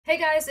Hey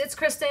guys, it's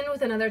Kristen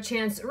with Another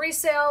Chance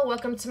Resale.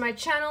 Welcome to my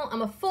channel.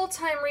 I'm a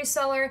full-time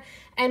reseller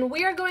and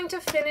we are going to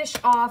finish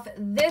off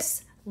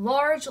this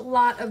large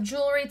lot of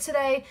jewelry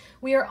today.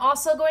 We are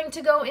also going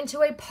to go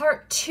into a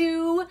part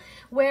 2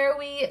 where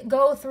we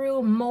go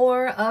through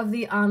more of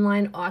the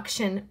online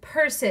auction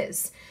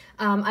purses.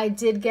 I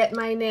did get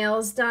my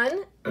nails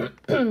done.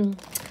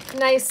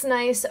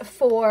 nice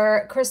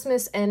for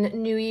Christmas and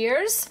New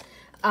Year's.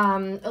 A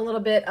little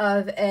bit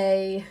of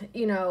a,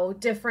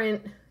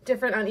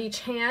 different on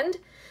each hand.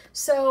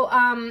 So,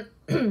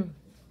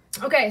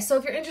 okay, so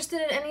if you're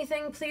interested in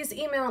anything, please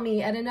email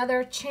me at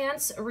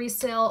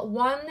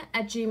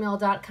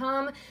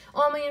anotherchanceresale1@gmail.com.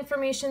 All my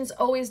information's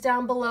always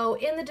down below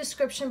in the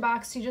description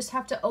box. You just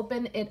have to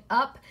open it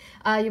up.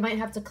 You might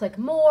have to click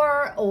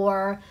more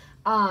or,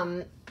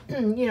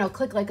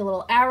 click like a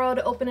little arrow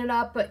to open it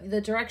up, but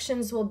the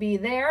directions will be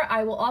there.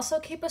 I will also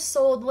keep a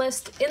sold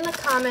list in the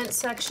comment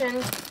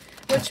section,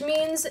 which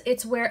means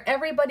it's where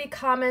everybody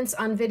comments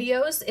on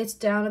videos. It's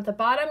down at the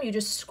bottom. You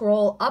just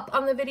scroll up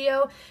on the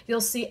video.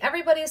 You'll see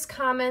everybody's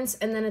comments,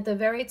 and then at the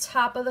very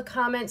top of the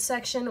comment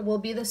section will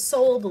be the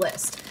sold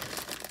list.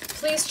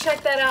 Please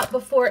check that out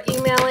before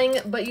emailing,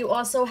 but you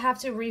also have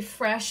to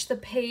refresh the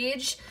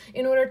page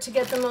in order to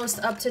get the most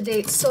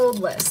up-to-date sold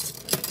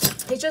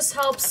list. It just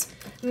helps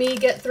me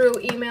get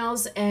through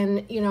emails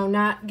and,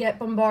 not get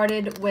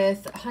bombarded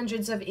with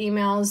hundreds of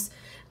emails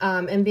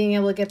and being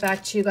able to get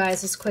back to you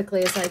guys as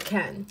quickly as I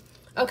can.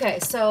 Okay,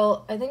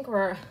 so I think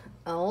we're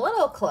a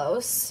little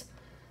close.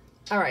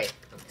 All right,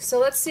 so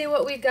let's see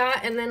what we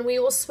got, and then we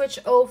will switch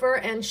over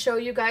and show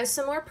you guys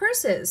some more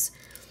purses.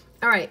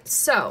 All right,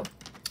 so,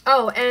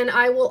 and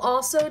I will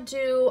also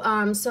do,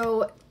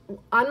 so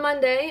on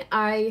Monday,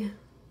 I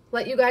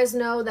let you guys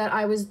know that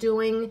I was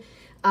doing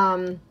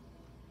a,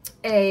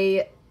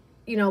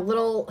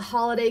 little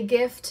holiday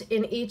gift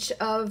in each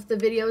of the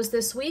videos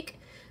this week.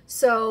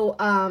 So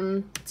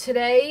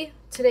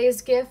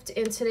today's gift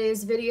in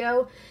today's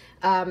video,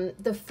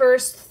 the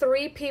first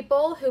 3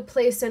 people who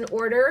place an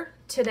order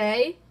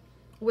today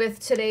with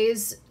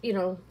today's,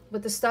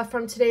 with the stuff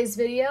from today's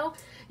video,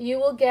 you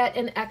will get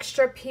an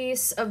extra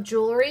piece of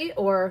jewelry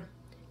or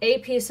a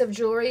piece of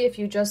jewelry if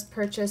you just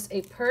purchase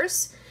a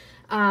purse.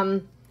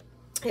 It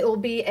will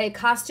be a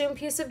costume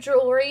piece of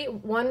jewelry,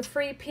 1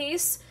 free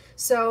piece.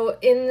 So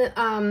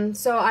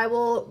so I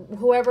will,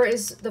 whoever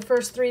is the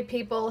first 3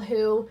 people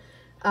who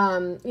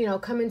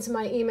come into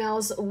my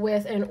emails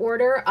with an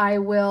order, I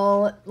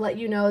will let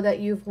you know that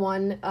you've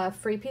won a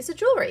free piece of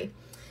jewelry.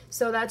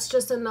 So that's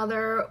just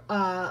another,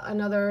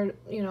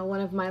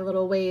 one of my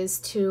little ways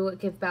to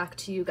give back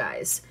to you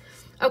guys.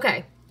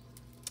 Okay,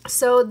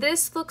 so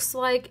this looks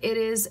like it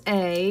is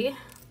a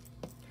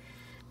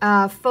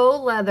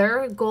faux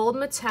leather gold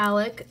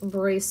metallic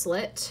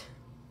bracelet.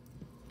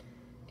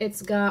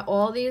 It's got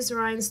all these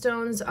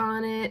rhinestones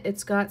on it.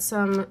 It's got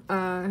some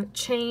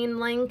chain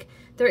link.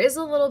 There is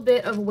a little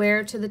bit of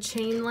wear to the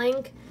chain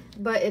link,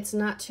 but it's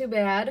not too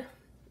bad.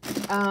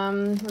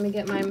 Let me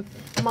get my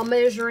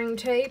measuring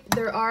tape.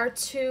 There are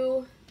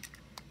 2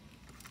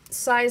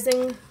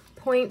 sizing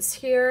points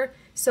here,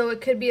 so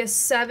it could be a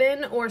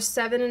 7 or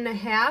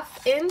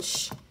 7.5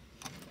 inch.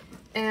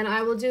 And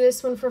I will do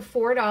this one for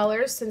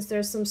 $4 since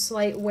there's some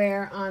slight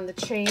wear on the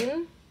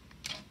chain.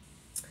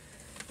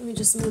 Let me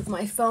just move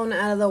my phone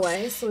out of the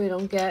way so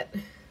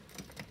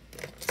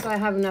I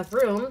have enough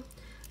room.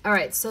 All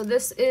right, so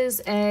this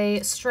is a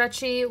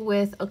stretchy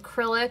with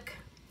acrylic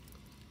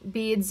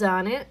beads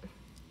on it.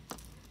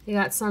 You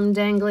got some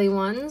dangly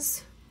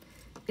ones.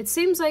 It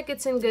seems like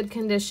it's in good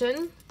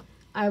condition.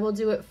 I will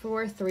do it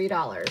for $3.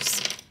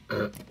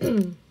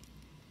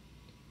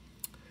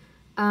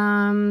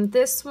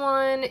 This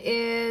one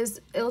it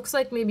looks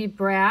like maybe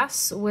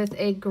brass with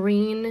a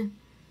green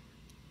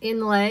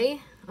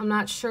inlay. I'm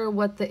not sure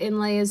what the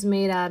inlay is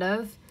made out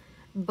of,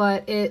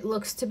 but it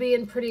looks to be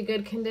in pretty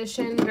good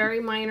condition. Very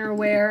minor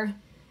wear.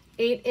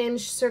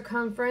 8-inch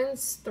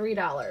circumference,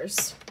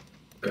 $3.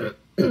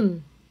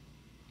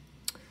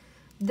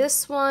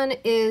 This one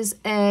is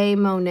a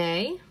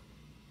Monet.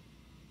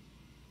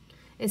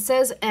 It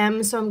says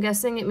M, so I'm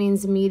guessing it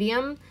means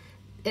medium.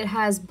 It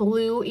has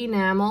blue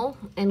enamel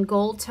and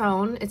gold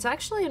tone. It's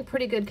actually in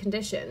pretty good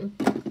condition.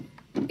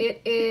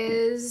 It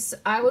is,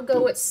 I would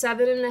go with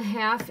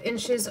 7.5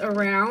 inches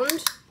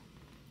around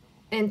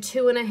and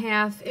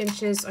 2.5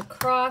 inches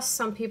across.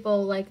 Some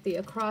people like the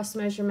across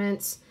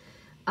measurements.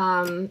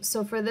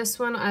 So for this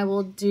one, I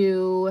will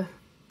do,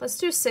 let's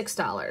do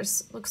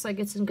 $6. Looks like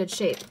it's in good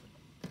shape.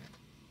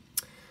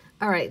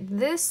 All right,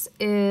 this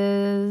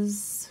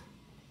is,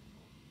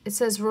 it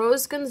says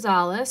Rose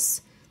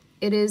Gonzalez.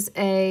 It is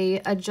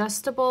a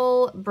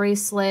adjustable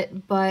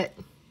bracelet, but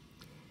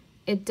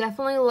it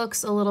definitely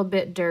looks a little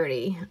bit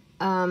dirty.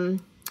 I'm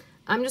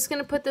just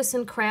gonna put this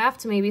in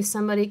craft. Maybe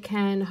somebody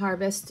can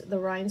harvest the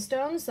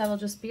rhinestones. That'll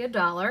just be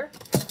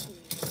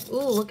 $1.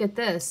 Ooh, look at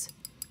this.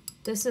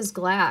 This is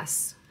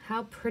glass.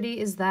 How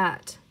pretty is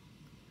that?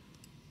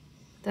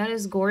 That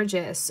is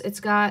gorgeous. It's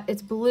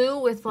blue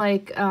with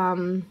like,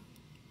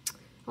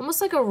 almost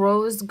like a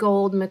rose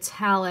gold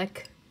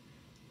metallic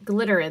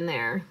glitter in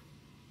there.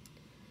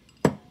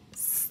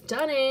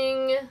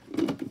 Stunning.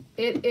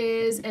 It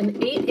is an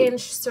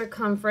 8-inch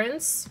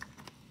circumference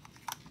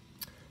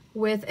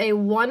with a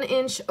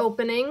 1-inch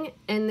opening,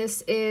 and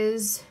this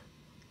is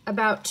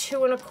about 2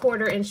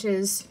 1/4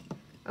 inches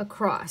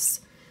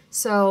across.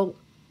 So,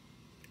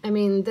 I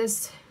mean,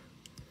 this,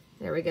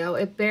 there we go.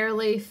 It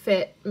barely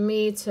fit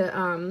me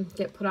to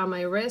get put on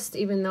my wrist,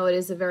 even though it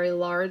is a very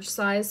large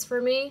size for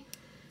me.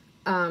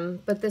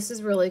 But this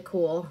is really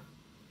cool.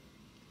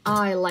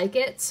 I like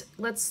it.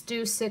 Let's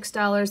do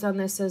 $6 on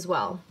this as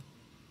well.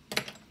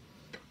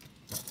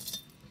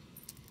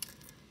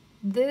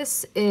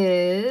 This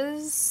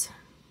is,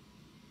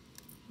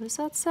 what does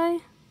that say?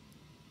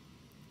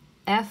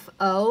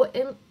 FO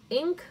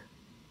ink?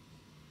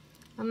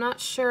 I'm not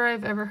sure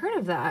I've ever heard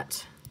of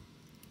that.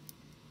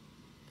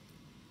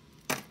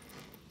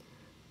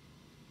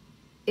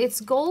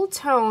 It's gold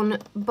tone,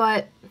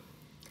 but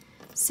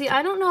see,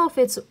 I don't know if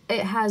it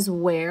has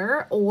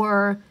wear,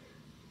 or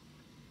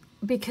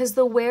because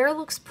the wear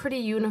looks pretty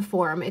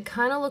uniform. It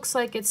kind of looks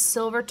like it's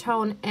silver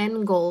tone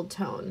and gold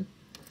tone.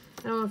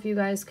 I don't know if you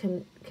guys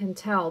can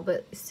tell,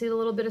 but see a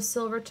little bit of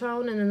silver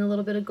tone and then a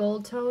little bit of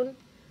gold tone.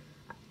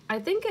 I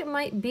think it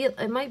might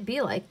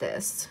be like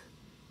this.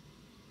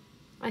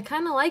 I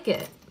kind of like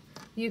it.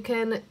 You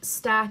can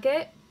stack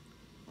it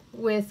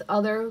with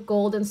other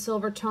gold and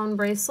silver tone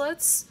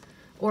bracelets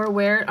or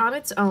wear it on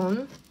its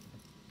own.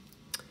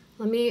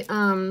 Let me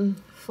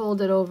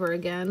fold it over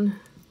again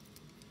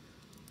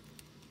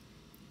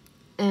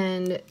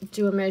and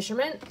do a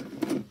measurement.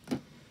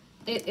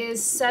 It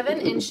is 7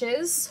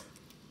 inches.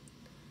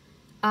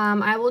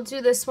 I will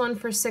do this one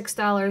for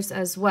 $6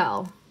 as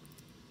well.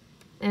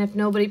 And if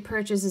nobody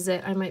purchases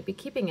it, I might be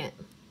keeping it.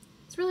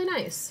 It's really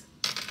nice.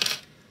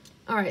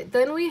 All right,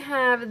 then we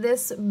have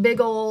this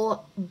big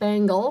ol'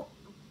 bangle.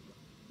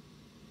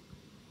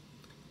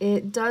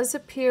 It does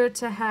appear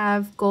to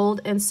have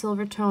gold and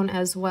silver tone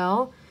as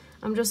well.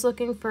 I'm just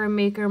looking for a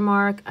maker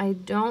mark. I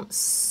don't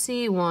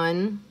see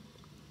one.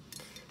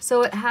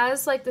 So it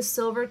has like the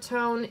silver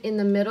tone in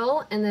the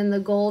middle and then the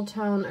gold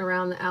tone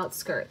around the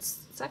outskirts.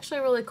 It's actually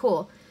really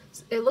cool.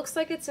 It looks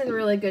like it's in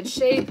really good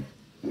shape.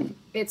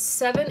 It's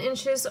 7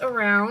 inches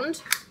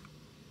around,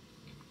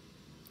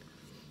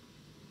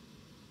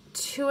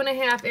 2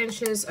 1/2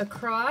 inches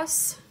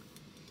across,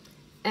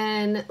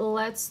 and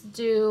let's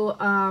do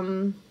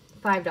 $5.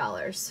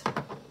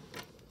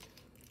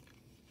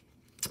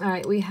 All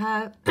right, we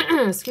have,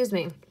 excuse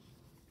me,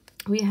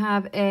 we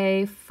have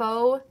a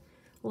faux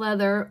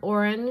leather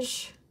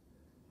orange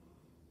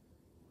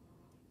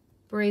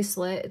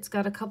bracelet. It's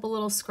got a couple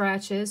little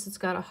scratches. It's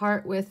got a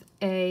heart with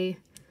a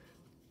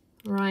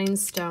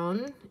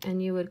rhinestone,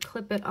 and you would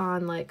clip it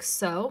on like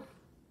so.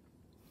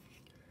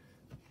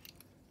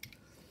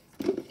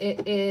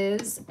 It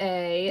is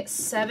a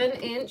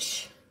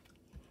 7-inch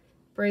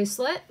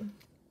bracelet.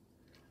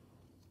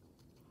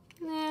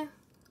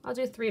 I'll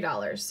do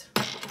 $3.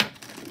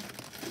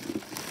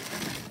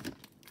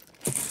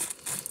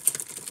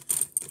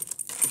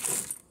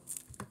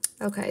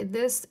 Okay,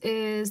 this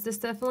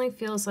definitely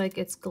feels like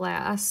it's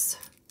glass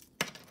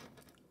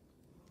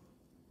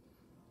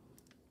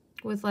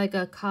with like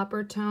a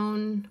copper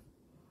tone,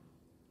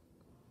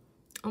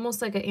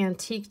 almost like an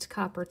antiqued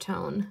copper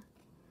tone.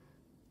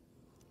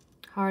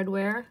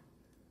 Hardware.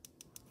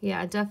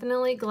 Yeah,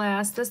 definitely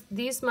glass.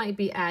 These might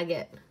be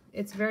agate.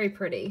 It's very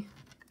pretty.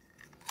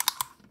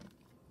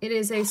 It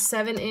is a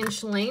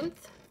 7-inch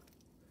length,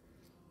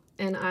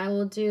 and I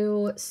will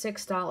do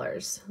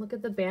 $6. Look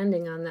at the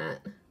banding on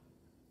that.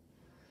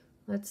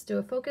 Let's do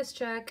a focus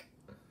check.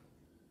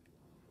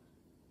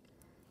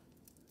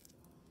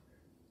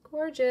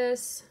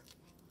 Gorgeous.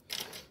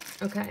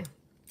 Okay.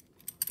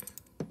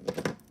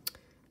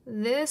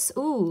 This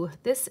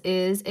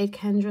is a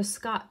Kendra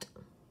Scott.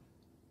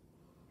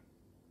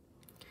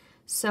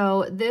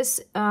 So this,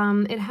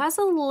 it has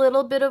a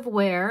little bit of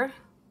wear.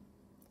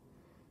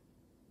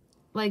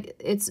 Like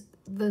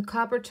the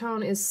copper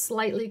tone is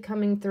slightly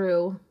coming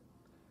through,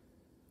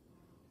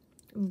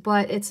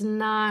 but it's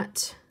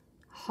not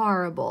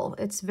horrible.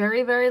 It's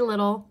very, very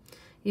little.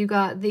 You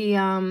got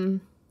the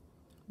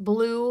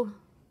blue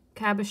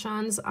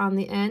cabochons on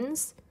the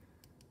ends,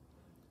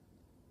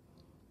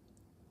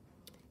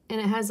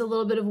 and it has a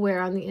little bit of wear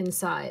on the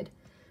inside.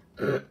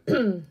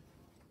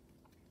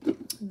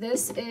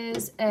 This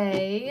is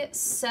a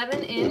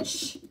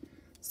 7-inch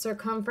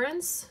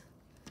circumference,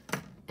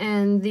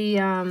 and the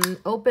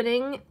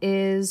opening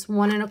is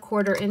 1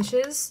 1/4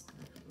 inches,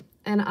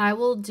 and I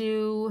will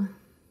do,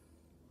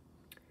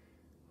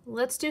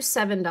 let's do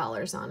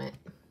 $7 on it.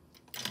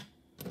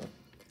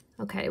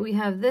 Okay, we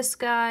have this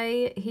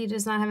guy. He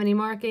does not have any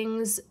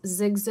markings.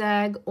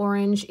 Zigzag,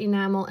 orange,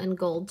 enamel, and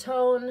gold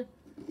tone.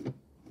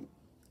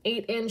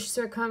 8-inch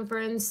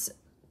circumference,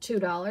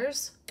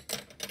 $2.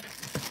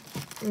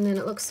 And then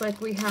it looks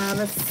like we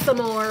have some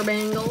more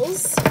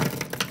bangles.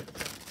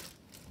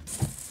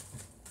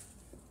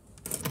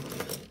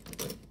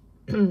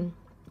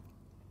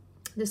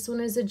 This one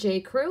is a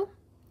J. Crew.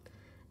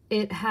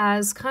 It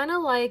has kind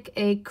of like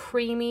a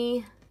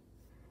creamy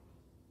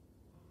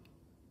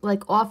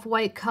like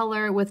off-white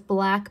color with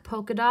black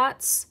polka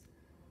dots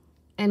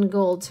and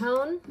gold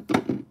tone.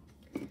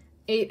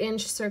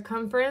 8-inch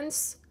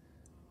circumference.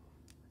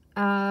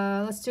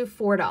 Let's do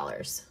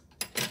 $4.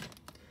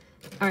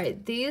 All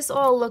right, these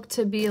all look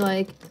to be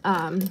like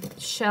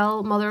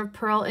shell mother of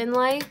pearl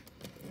inlay.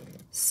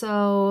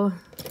 So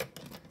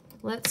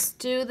let's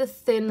do the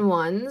thin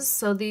ones.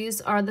 So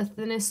these are the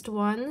thinnest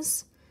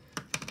ones.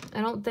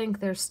 I don't think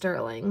they're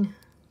sterling.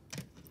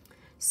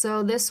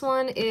 So this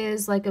one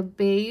is like a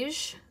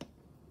beige,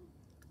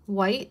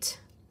 white,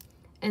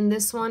 and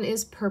this one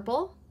is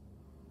purple.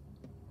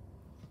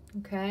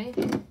 Okay.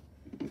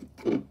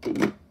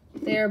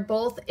 They're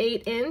both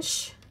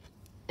 8-inch,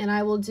 and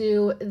I will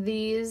do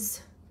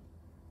these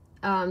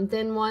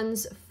thin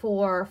ones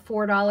for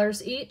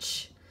 $4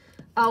 each.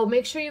 Oh,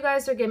 make sure you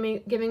guys are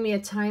giving me a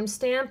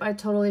timestamp. I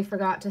totally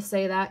forgot to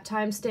say that.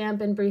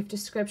 Timestamp and brief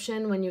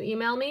description when you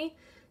email me.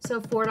 So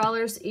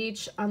 $4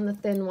 each on the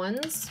thin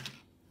ones.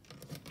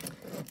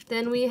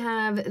 Then we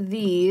have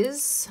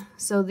these.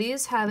 So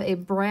these have a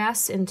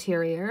brass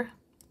interior.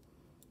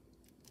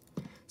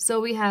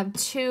 So we have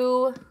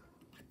two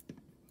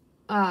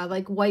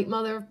like white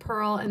mother of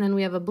pearl, and then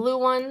we have a blue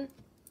one.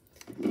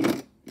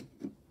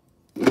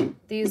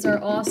 These are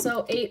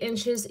also 8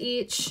 inches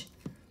each,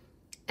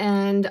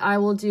 and I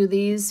will do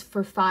these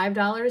for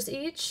 $5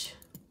 each.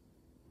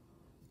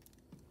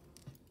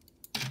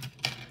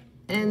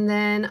 And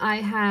then I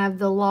have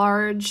the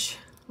large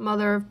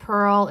mother of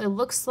pearl. It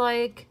looks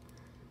like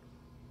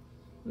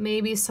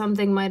maybe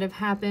something might have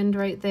happened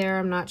right there.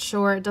 I'm not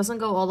sure. It doesn't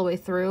go all the way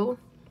through.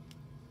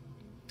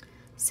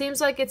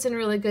 Seems like it's in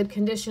really good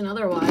condition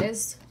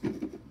otherwise.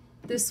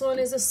 This one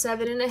is a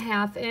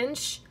 7.5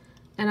 inch,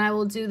 and I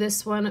will do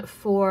this one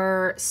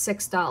for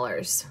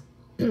 $6.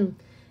 And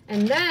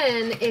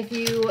then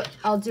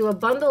I'll do a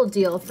bundle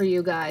deal for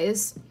you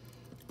guys.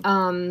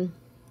 Buy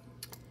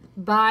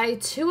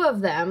 2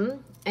 of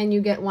them and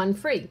you get 1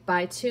 free.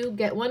 Buy 2,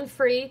 get 1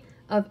 free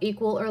of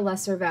equal or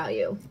lesser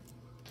value.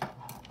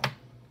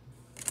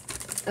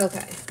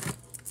 Okay.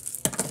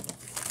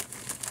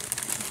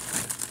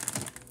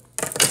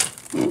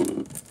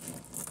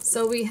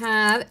 So we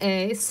have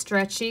a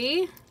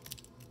stretchy.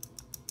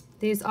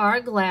 These are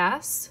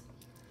glass.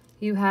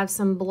 You have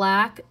some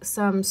black,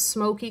 some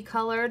smoky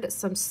colored,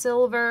 some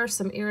silver,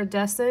 some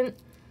iridescent.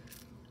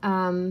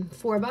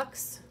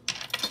 $4.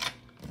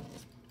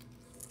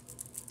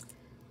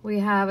 We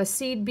have a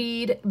seed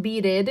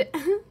beaded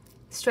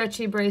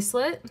stretchy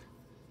bracelet.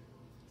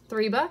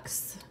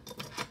 $3.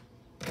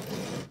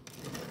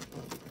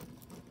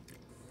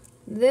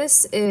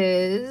 This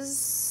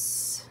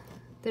is,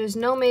 there's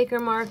no maker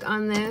mark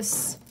on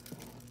this.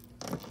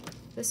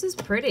 This is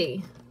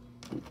pretty.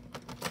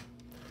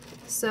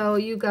 So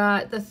you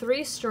got the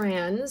 3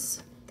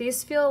 strands.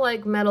 These feel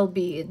like metal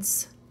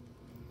beads.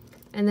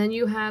 And then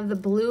you have the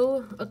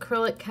blue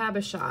acrylic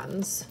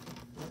cabochons.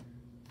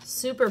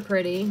 Super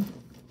pretty.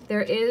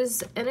 There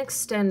is an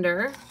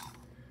extender.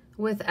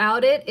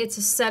 Without it, it's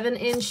a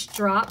 7-inch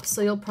drop,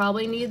 so you'll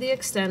probably need the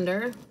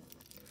extender.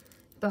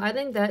 But I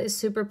think that is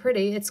super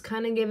pretty. It's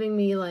kind of giving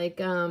me like,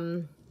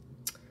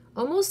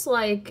 almost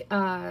like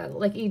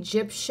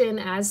Egyptian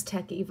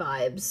Aztec-y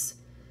vibes.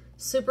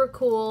 Super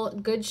cool,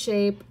 good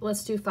shape.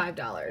 Let's do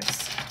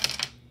 $5.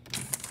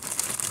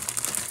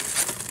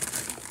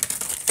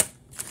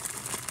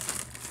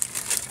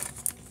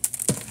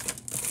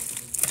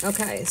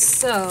 Okay,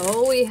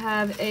 so we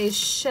have a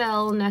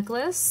shell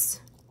necklace.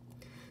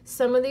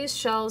 Some of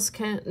these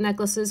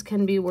necklaces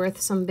can be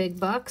worth some big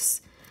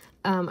bucks.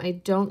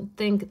 I don't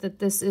think that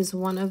this is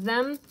one of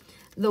them.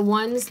 The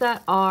ones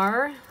that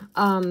are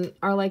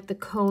like the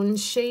cone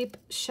shape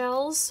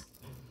shells.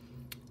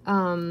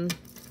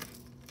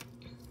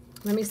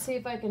 Let me see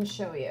if I can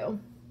show you,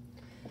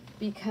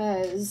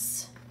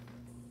 because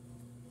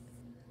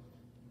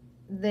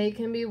they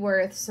can be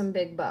worth some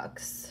big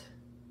bucks.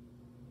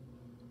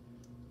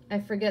 I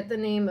forget the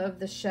name of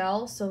the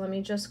shell, so let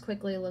me just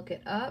quickly look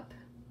it up.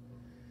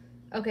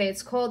 Okay,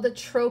 it's called the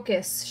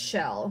Trocus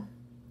shell.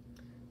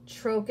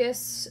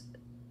 Trocus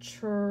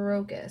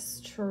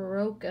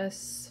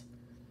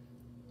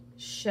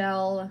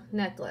shell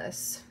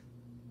necklace.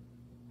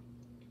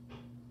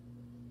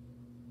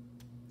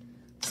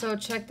 So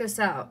check this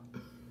out.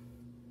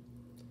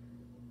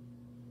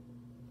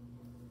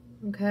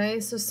 Okay,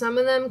 so some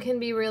of them can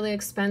be really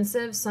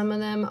expensive. Some of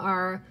them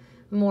are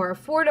more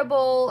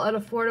affordable, at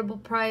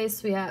affordable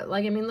price. We have,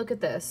 like, I mean, look at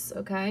this,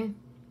 okay?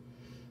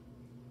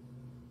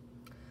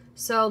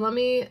 So let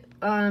me,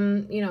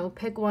 you know,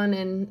 pick one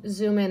and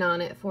zoom in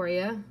on it for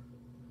you.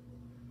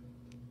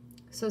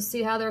 So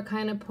see how they're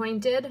kind of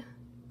pointed?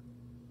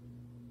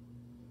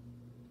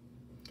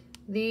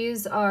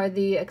 These are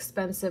the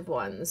expensive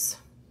ones.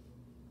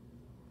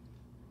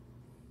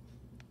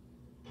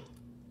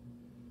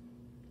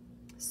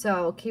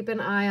 So keep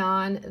an eye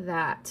on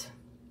that.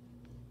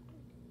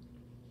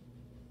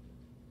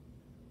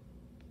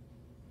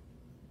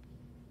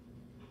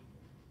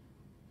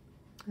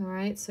 All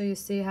right, so you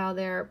see how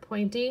they're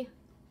pointy?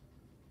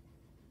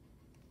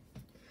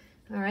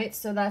 All right,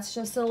 so that's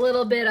just a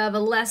little bit of a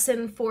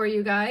lesson for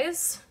you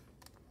guys.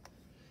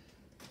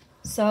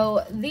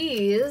 So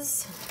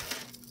these,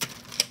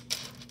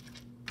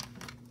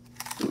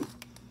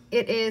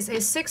 it is a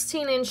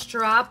 16-inch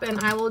drop, and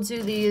I will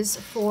do these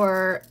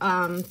for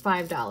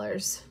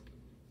 $5.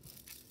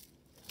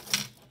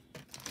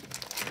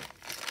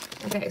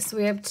 Okay, so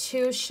we have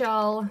 2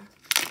 shell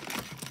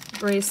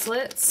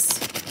bracelets.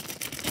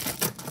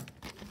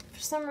 For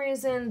some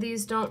reason,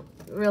 these don't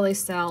really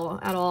sell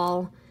at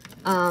all.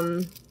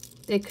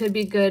 They could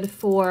be good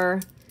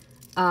for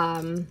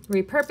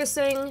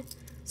repurposing,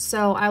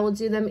 so I will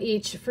do them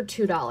each for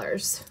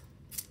 $2.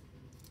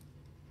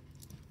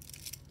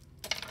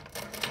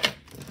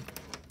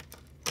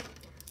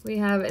 We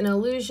have an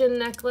illusion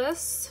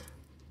necklace.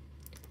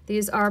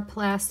 These are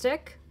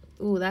plastic.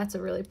 Ooh, that's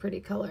a really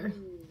pretty color.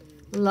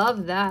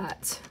 Love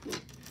that.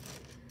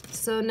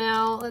 So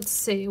now let's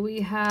see,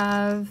 we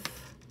have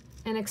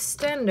an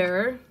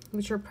extender,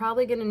 which we're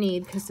probably gonna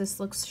need because this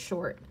looks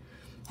short.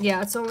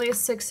 Yeah, it's only a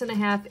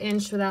 6.5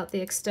 inch without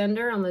the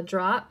extender on the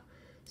drop.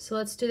 So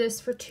let's do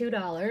this for $2.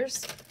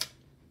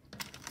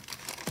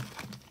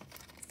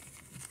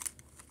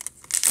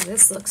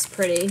 This looks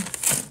pretty.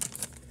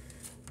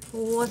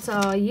 What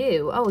are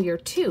you? Oh, you're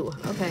 2.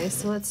 Okay,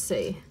 so let's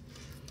see.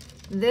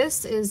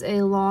 This is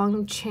a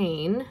long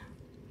chain.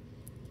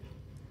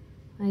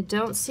 I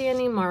don't see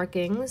any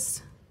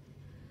markings.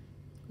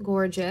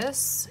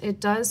 Gorgeous. It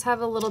does have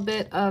a little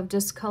bit of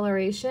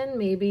discoloration.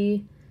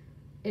 Maybe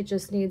it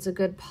just needs a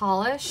good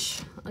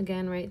polish.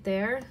 Again, right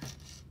there.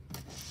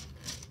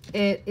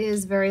 It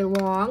is very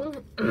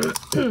long.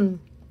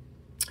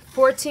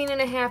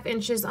 14.5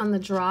 inches on the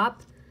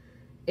drop.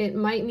 It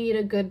might need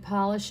a good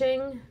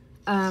polishing.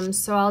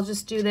 So I'll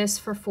just do this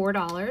for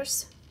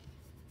 $4.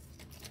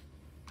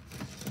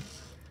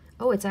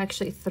 Oh, it's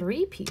actually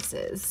 3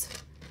 pieces.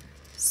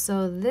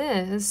 So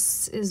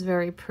this is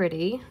very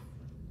pretty.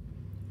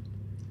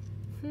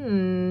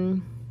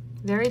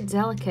 Very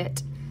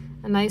delicate.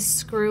 A nice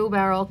screw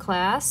barrel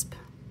clasp.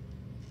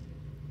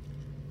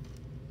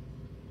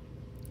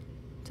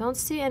 Don't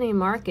see any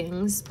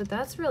markings, but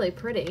that's really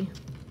pretty.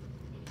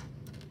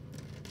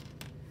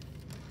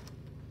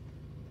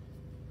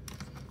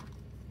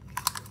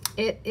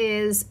 It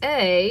is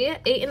a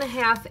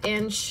 8.5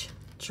 inch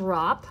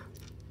drop.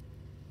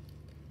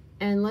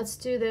 And let's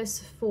do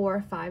this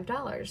for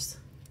 $5.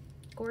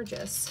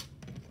 Gorgeous.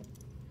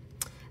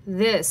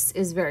 This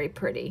is very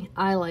pretty.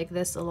 I like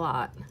this a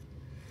lot.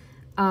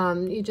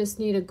 You just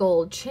need a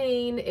gold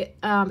chain.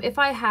 If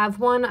I have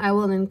one, I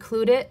will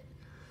include it.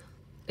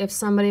 If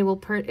somebody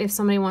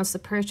wants to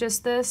purchase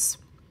this.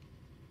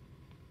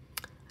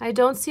 I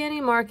don't see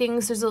any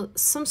markings. There's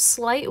some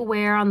slight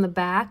wear on the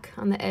back,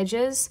 on the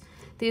edges.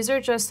 These are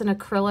just an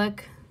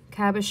acrylic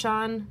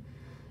cabochon.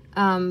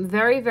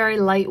 Very, very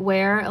light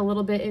wear, a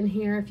little bit in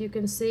here if you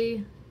can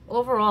see.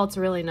 Overall, it's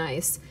really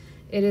nice.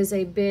 It is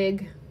a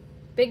big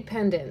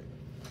pendant.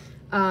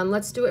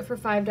 Let's do it for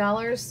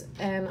 $5,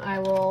 and I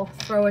will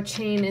throw a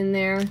chain in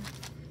there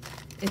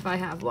if I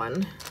have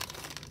one.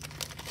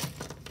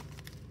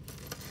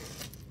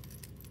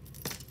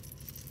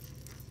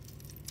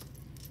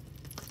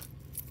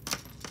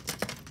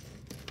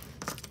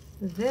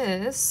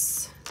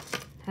 This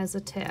has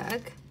a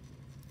tag.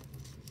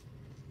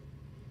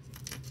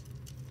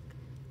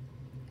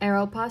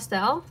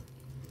 Aeropostale.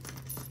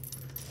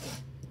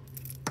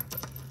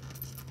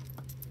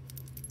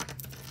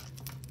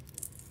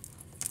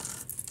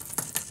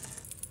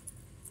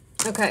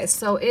 Okay,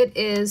 so it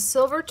is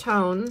silver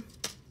tone.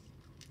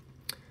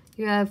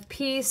 You have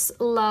peace,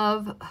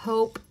 love,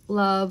 hope,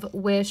 love,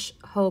 wish,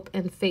 hope,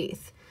 and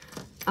faith.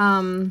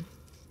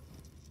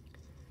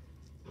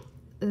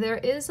 There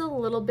is a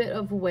little bit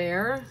of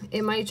wear.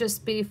 It might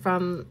just be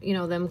from, you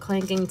know, them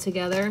clanking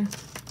together.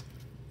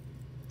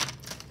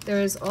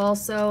 There is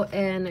also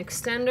an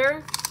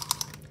extender.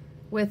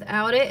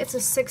 Without it, it's a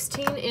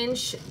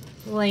 16-inch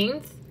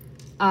length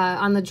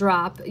on the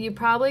drop. You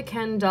probably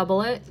can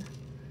double it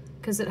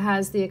because it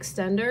has the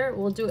extender.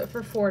 We'll do it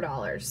for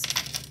 $4.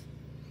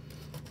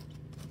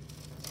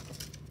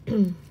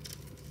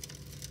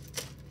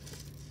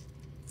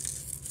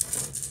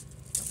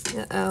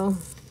 Uh-oh.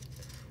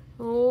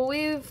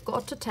 We've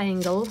got a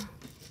tangle.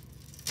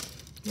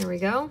 There we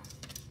go.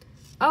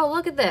 Oh,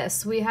 look at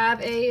this. We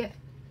have a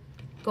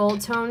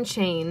gold tone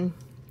chain.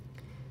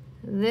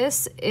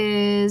 This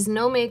is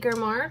no maker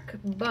mark,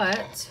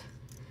 but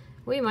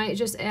we might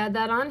just add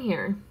that on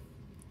here.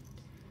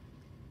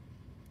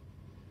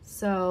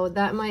 So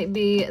that might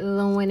be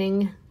the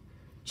winning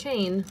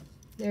chain.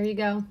 There you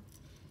go.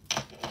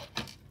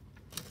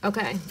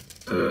 Okay.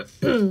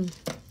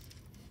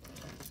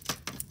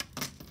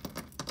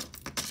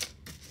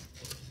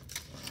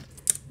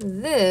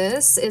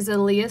 This is a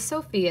Leah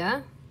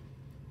Sophia.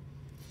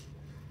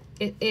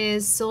 It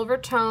is silver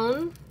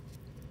tone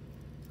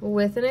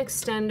with an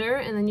extender,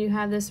 and then you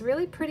have this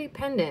really pretty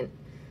pendant.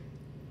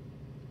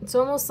 It's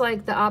almost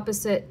like the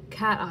opposite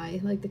cat eye,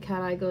 like the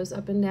cat eye goes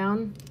up and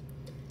down.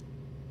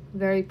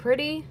 Very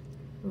pretty,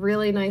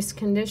 really nice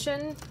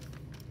condition.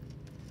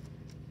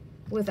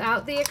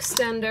 Without the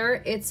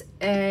extender, it's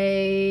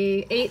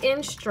a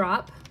 8-inch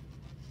drop.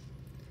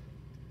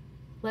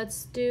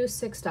 Let's do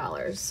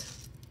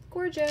 $6.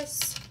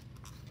 Gorgeous.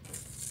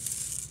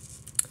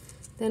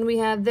 Then we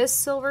have this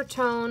silver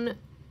tone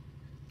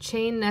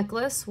chain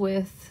necklace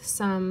with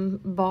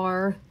some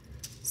bar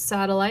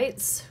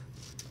satellites.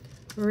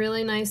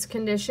 Really nice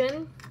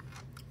condition.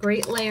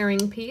 Great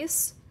layering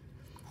piece.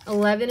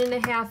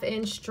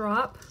 11.5-inch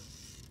drop.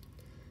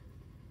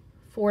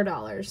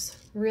 $4.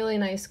 Really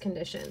nice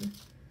condition.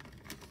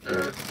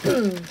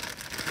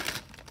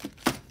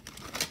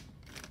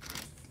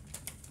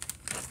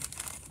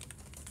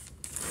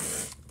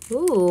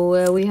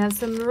 Ooh, we have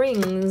some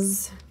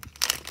rings.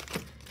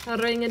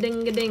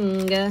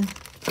 Ring-a-ding-a-ding.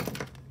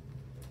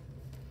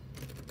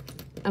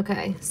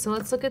 Okay, so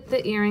let's look at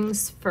the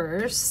earrings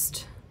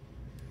first.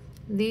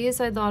 These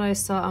I thought I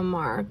saw a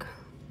mark.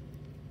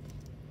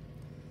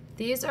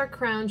 These are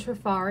crown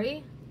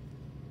trifari.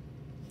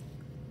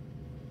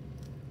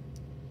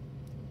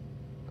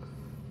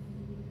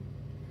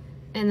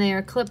 And they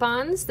are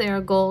clip-ons. They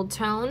are gold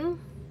tone.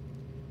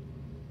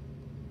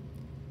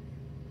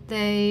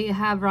 They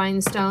have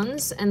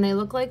rhinestones, and they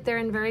look like they're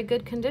in very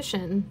good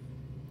condition.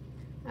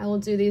 I will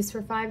do these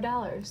for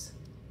 $5.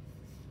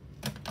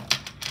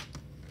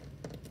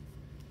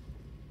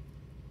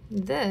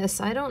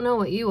 This, I don't know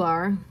what you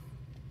are.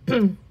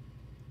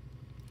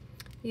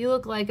 You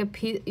look like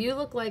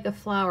a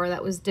flower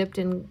that was dipped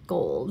in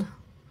gold.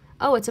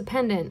 Oh, it's a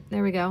pendant.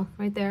 There we go,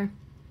 right there.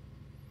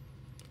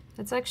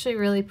 That's actually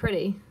really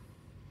pretty.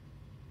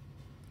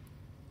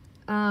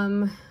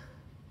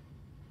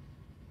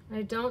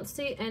 I don't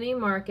see any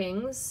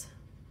markings.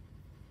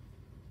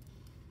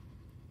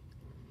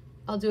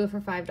 I'll do it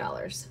for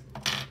 $5.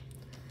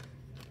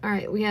 All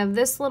right, we have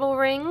this little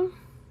ring.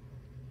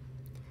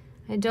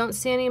 I don't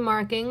see any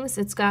markings.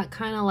 It's got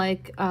kind of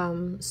like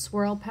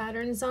swirl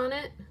patterns on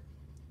it.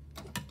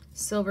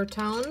 Silver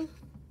tone,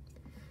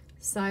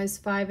 size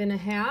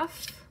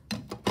 5.5.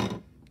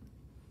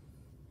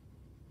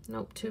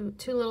 Nope, too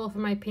little for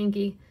my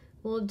pinky.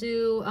 We'll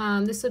do,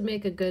 this would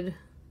make a good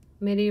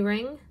midi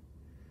ring.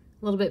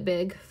 A little bit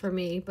big for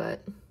me,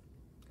 but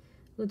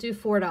we'll do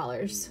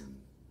 $4.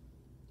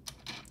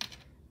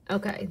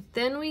 Okay,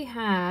 then we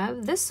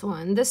have this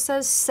one. This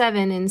says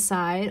 7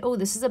 inside. Oh,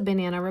 this is a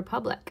Banana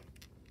Republic.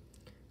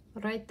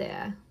 Right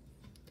there.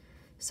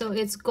 So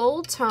it's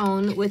gold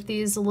tone with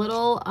these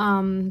little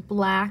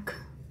black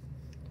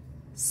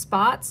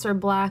spots or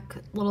black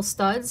little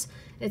studs.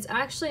 It's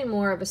actually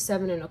more of a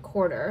 7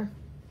 1/4.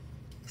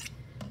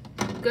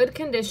 Good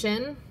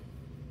condition.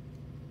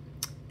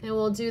 And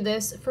we'll do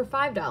this for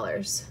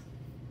 $5.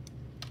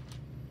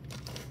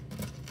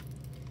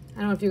 I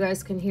don't know if you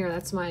guys can hear,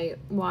 that's my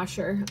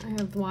washer. I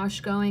have the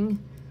wash going.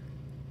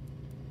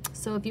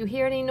 So if you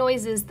hear any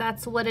noises,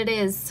 that's what it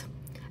is.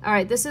 All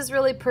right, this is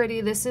really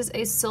pretty. This is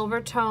a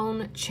silver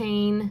tone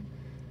chain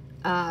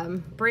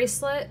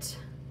bracelet.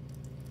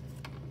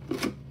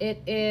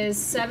 It is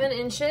 7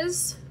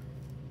 inches,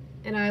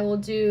 and I will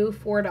do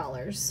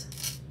 $4.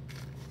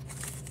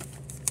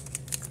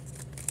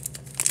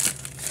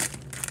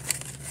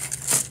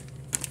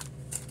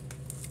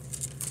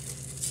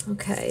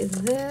 Okay,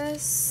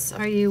 this,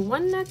 are you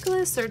 1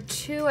 necklace or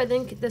 2? I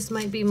think this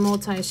might be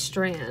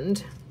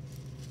multi-strand.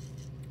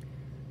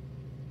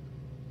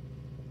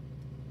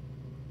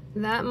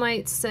 That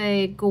might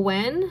say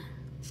Gwen.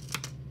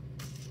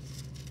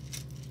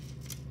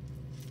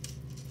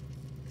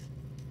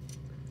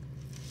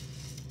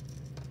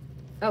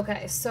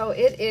 Okay, so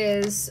it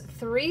is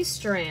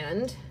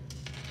 3-strand,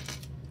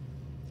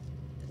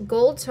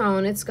 gold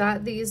tone. It's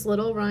got these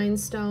little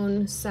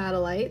rhinestone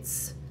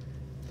satellites.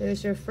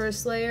 There's your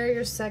first layer,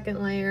 your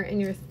second layer, and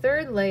your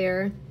third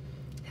layer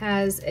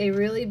has a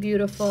really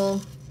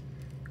beautiful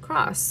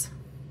cross.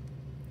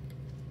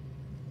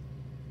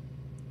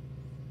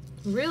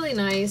 Really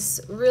nice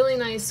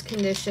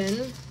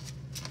condition.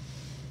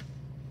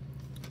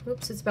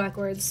 Oops, it's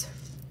backwards.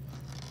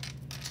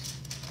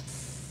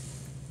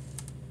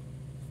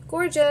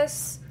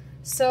 Gorgeous.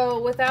 So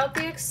without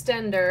the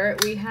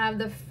extender, we have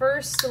the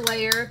first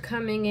layer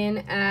coming in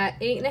at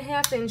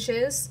 8.5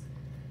 inches,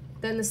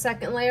 then the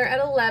second layer at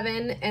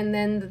 11, and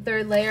then the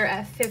third layer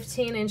at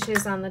 15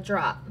 inches on the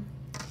drop.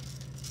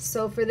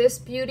 So for this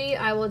beauty,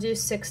 I will do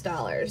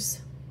 $6.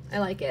 I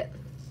like it.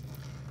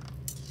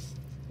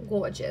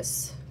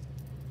 Gorgeous.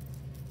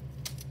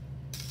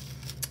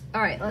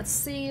 All right, let's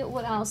see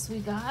what else we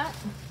got.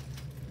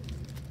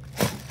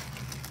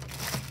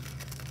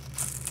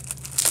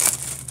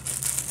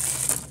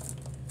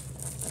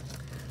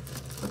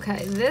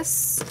 Okay,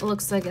 this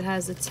looks like it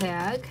has a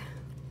tag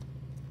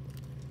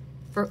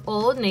for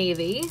Old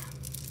Navy.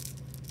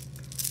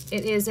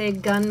 It is a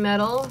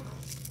gunmetal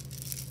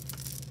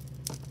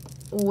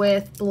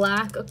with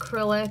black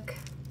acrylic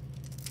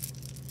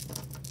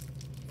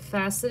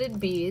faceted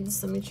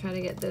beads. Let me try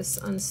to get this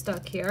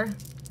unstuck here.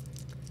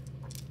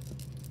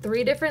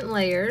 3 different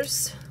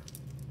layers.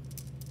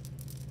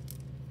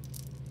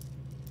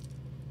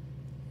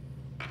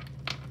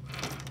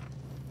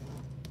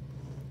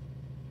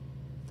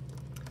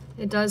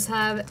 It does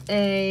have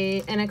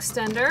an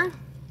extender.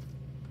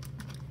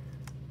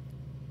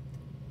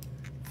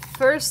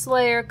 First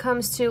layer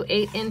comes to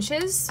 8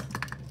 inches.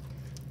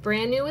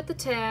 Brand new with the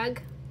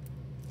tag.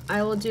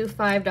 I will do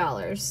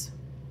 $5.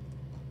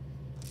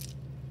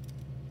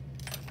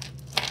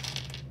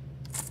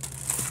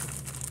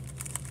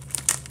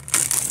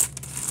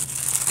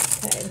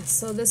 Okay,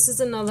 so this is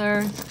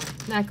another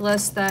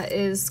necklace that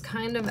is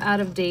kind of out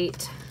of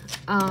date.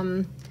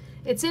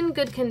 It's in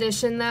good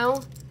condition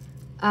though,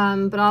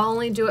 but I'll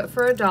only do it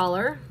for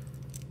 $1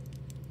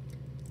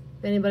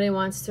 if anybody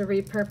wants to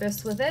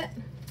repurpose with it.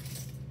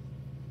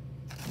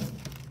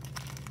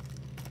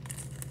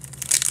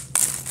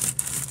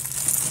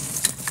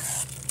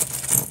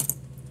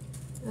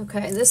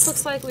 Okay, this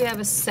looks like we have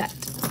a set.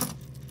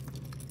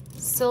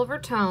 Silver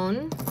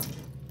tone.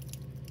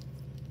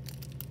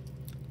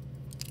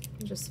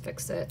 Just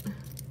fix it.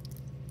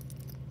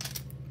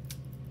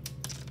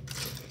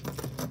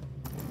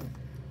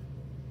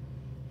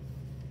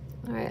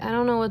 All right, I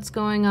don't know what's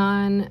going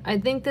on. I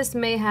think this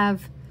may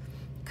have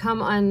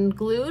come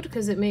unglued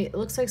because it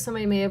looks like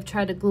somebody may have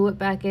tried to glue it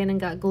back in and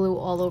got glue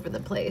all over the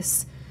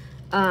place.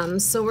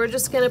 So we're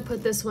just gonna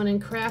put this one in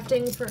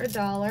crafting for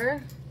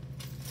 $1.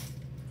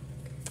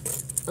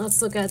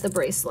 Let's look at the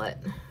bracelet.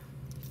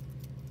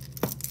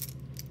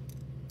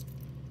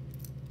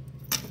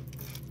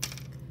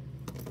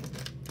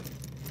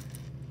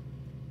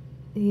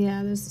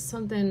 Yeah, there's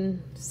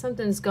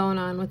something's going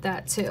on with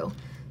that too.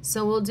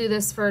 So we'll do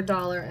this for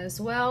 $1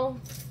 as well.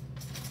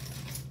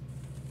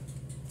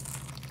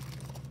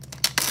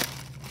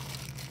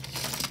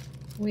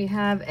 We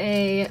have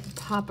a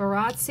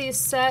paparazzi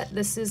set.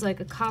 This is like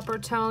a copper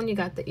tone. You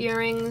got the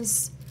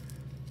earrings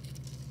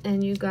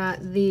and you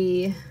got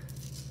the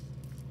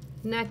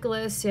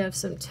necklace. You have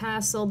some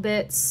tassel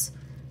bits,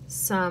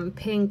 some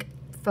pink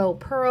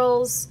faux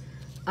pearls.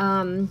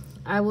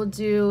 I will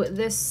do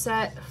this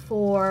set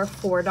for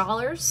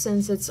 $4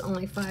 since it's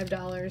only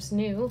 $5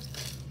 new.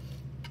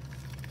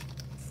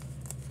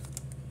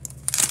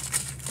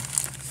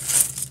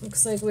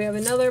 Looks like we have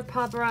another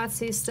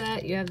paparazzi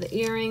set. You have the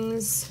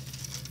earrings.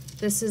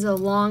 This is a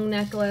long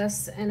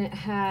necklace and it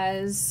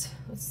has,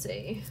 let's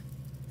see,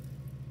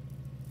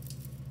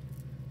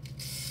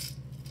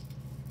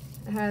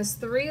 it has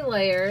 3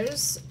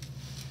 layers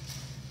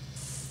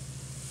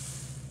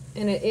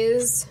and it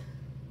is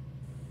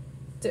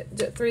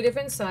 3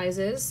 different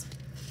sizes.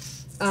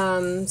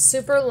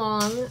 Super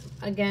long.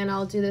 Again,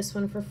 I'll do this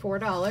one for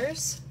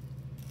 $4.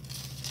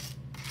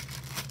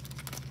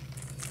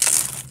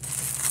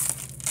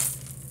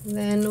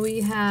 Then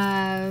we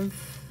have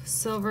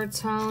silver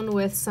tone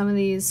with some of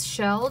these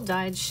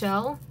dyed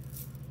shell.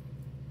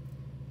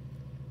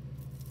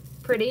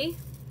 Pretty.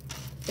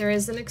 There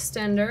is an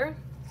extender.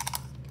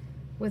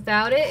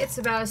 Without it, it's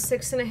about a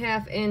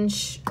 6.5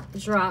 inch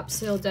drop,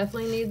 so you'll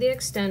definitely need the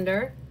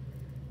extender.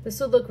 This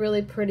would look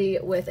really pretty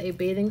with a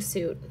bathing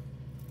suit.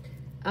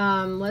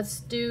 Let's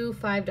do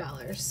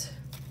 $5.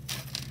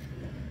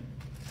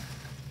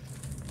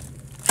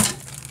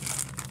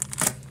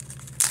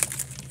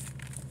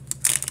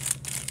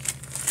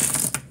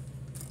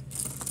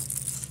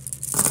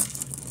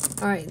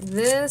 All right,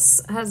 this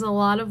has a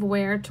lot of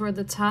wear toward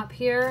the top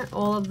here.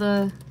 All of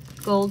the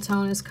gold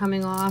tone is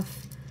coming off.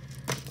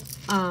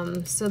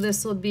 So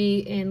this will be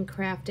in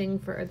crafting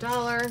for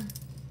 $1.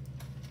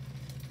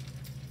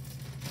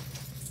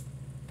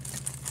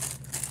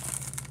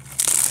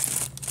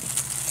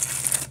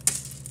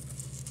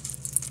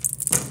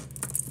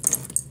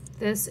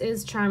 This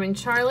is Charming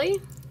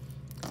Charlie.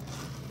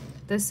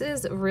 This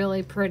is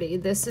really pretty.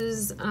 This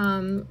is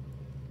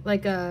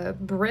like a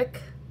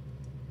brick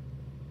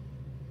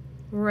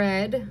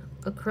red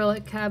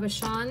acrylic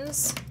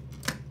cabochons.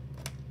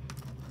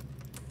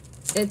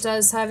 It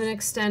does have an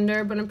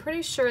extender, but I'm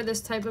pretty sure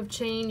this type of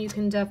chain you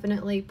can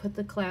definitely put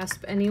the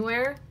clasp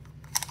anywhere.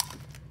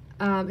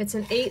 It's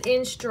an 8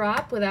 inch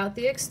drop without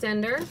the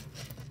extender.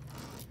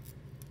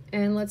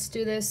 And let's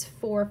do this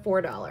for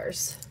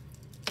 $4.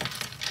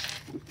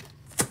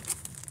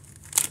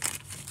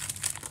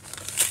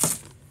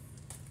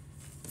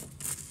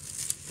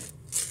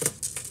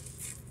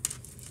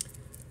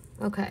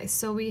 Okay,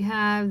 so we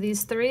have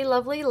these 3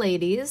 lovely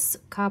ladies,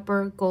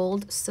 copper,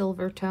 gold,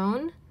 silver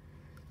tone.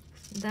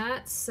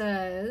 That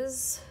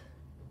says,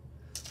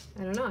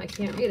 I don't know, I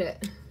can't read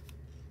it.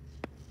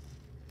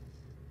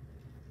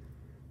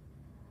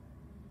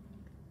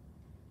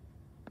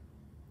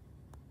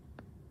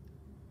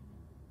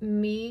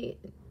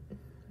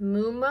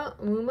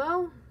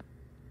 Mumo?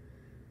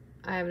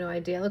 I have no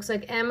idea. It looks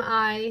like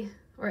M-I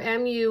or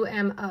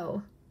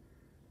M-U-M-O.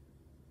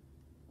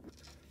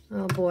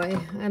 Oh boy,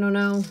 I don't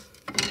know.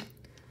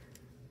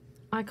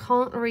 I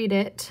can't read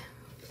it.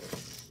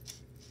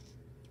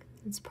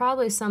 It's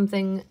probably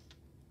something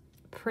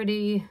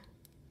pretty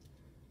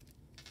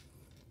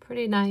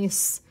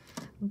nice,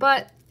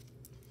 but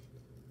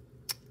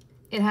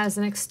it has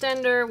an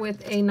extender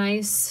with a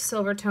nice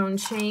silver tone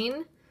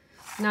chain,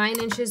 9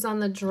 inches on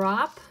the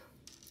drop.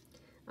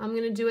 I'm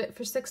gonna do it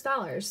for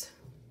 $6.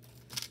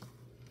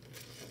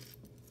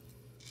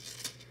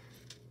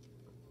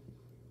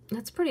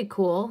 That's pretty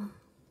cool.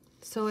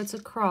 So it's a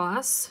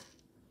cross.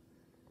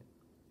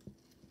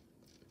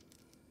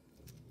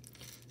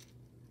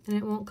 And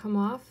it won't come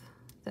off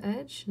the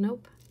edge?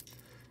 Nope.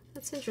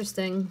 That's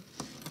interesting.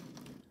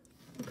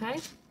 Okay.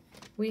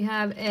 We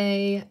have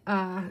a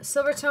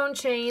silver tone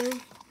chain,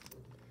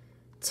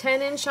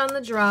 10-inch on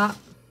the drop,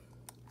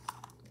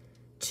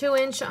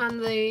 2-inch on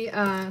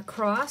the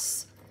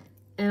cross,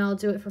 and I'll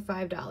do it for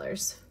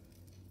 $5.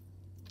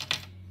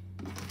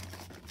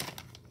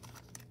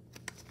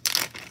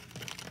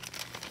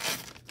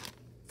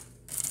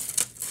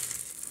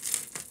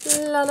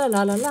 La la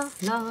la la la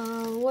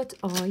la. What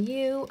are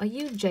you? Are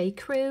you J.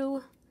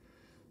 Crew?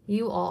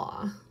 You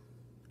are.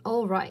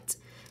 All right.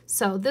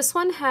 So this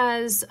one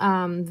has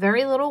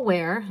very little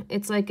wear.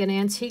 It's like an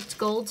antiqued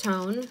gold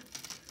tone.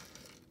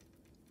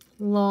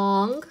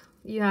 Long.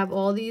 You have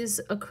all these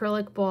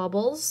acrylic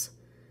baubles,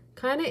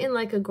 kind of in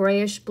like a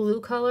grayish blue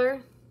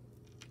color.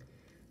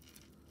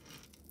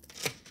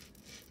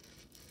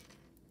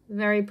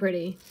 Very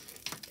pretty.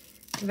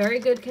 Very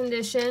good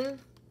condition.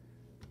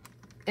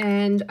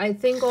 And I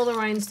think all the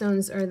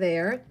rhinestones are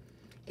there.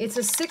 It's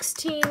a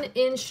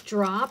 16-inch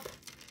drop,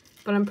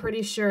 but I'm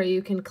pretty sure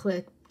you can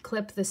clip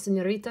the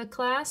Senorita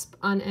clasp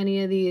on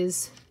any of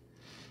these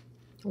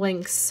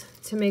links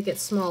to make it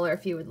smaller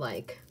if you would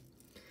like.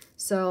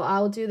 So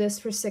I'll do this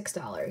for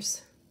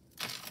 $6.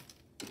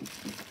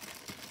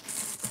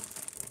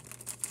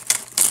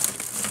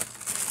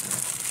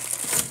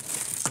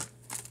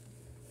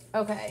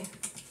 Okay.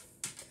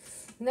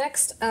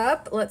 Next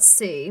up, let's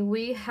see.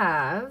 We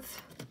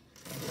have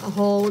a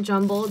whole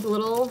jumbled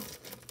little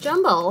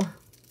jumble.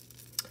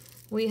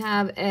 We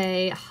have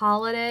a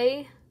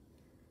holiday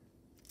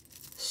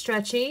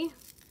stretchy.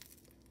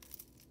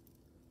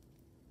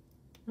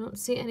 I don't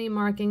see any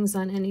markings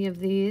on any of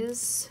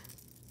these.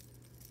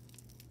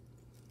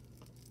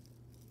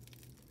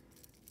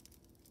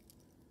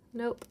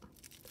 Nope.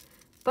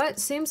 But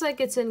seems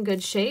like it's in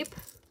good shape.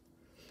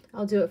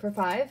 I'll do it for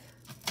 $5.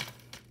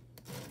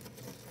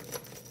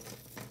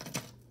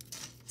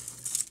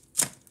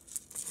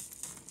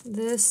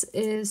 This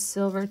is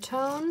silver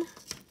tone,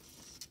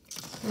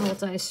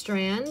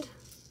 multi-strand.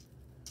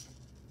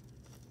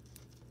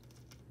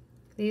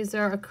 These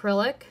are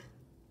acrylic.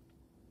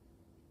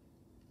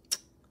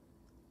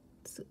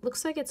 It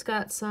looks like it's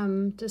got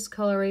some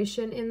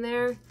discoloration in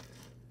there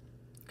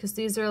because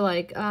these are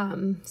like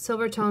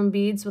silver tone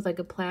beads with like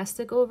a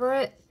plastic over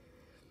it.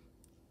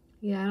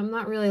 Yeah, I'm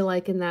not really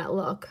liking that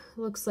look.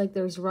 Looks like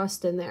there's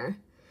rust in there.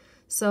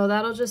 So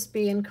that'll just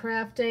be in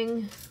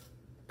crafting.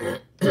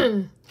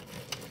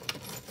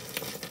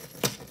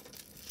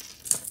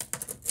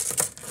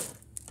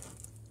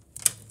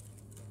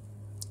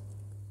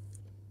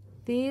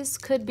 These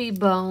could be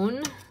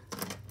bone,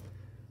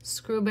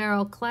 screw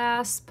barrel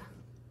clasp.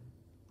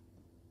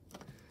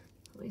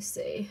 Let me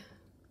see.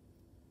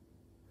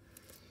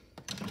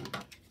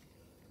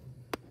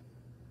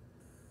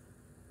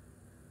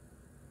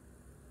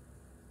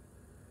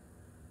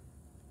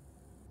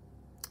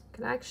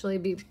 Could actually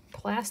be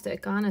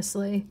plastic,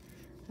 honestly.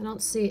 I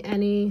don't see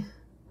any.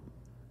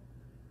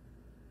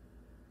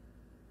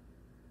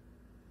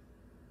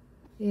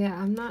 Yeah,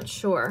 I'm not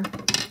sure.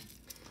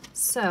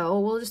 So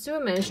we'll just do a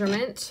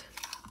measurement.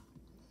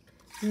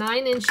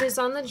 9 inches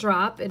on the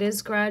drop. It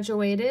is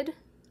graduated.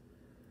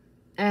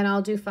 And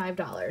I'll do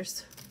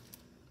 $5.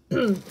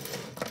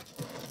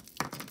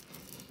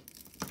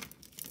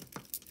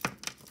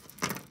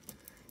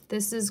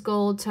 This is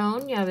gold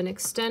tone. You have an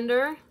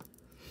extender.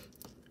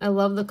 I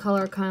love the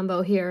color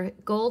combo here.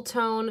 Gold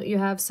tone, you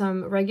have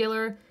some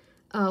regular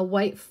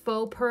white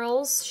faux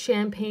pearls,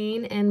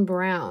 champagne, and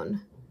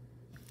brown.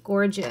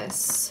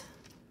 Gorgeous.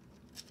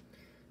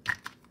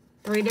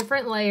 3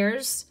 different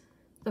layers.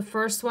 The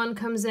first one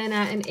comes in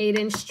at an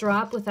 8-inch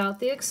drop without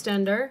the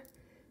extender.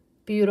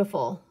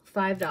 Beautiful.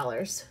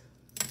 $5.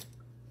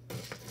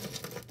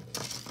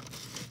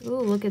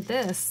 Ooh, look at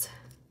this.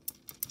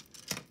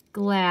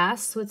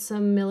 Glass with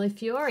some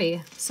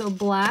millefiori. So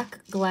black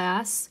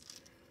glass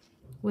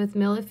with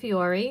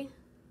millefiori.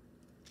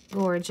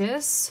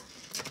 Gorgeous.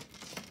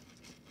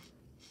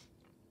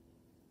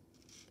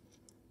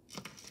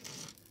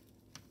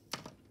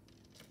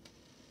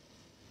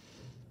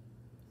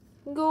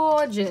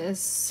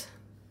 Gorgeous.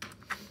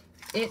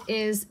 It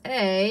is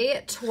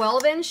a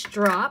 12-inch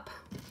drop,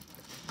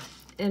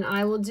 and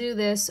I will do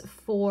this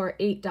for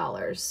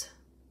 $8.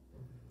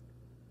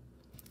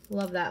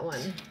 Love that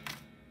one.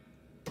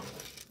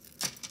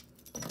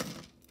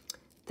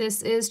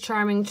 This is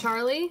Charming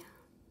Charlie.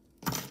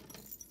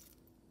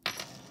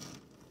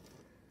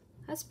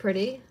 That's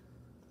pretty.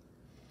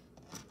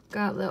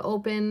 Got the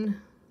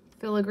open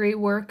filigree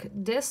work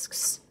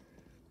discs.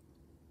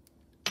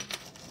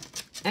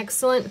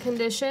 Excellent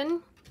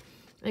condition.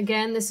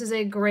 Again, this is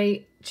a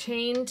great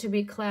chain to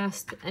be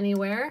clasped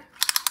anywhere.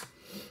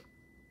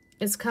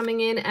 It's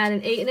coming in at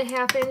an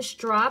 8.5-inch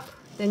drop.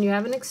 Then you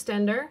have an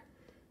extender.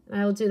 And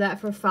I will do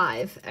that for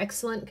 $5.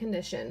 Excellent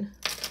condition.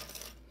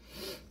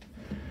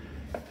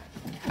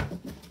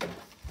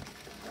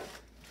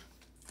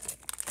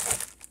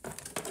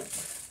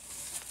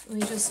 Let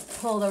me just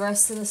pull the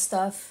rest of the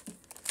stuff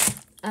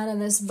out of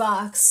this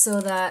box so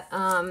that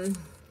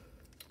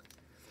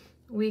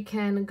we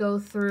can go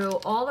through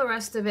all the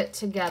rest of it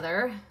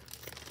together.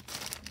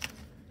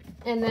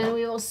 And then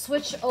we will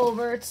switch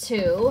over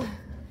to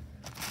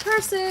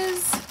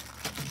purses.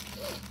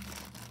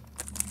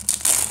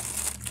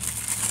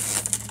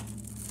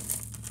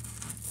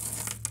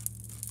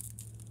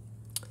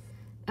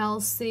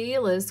 LC,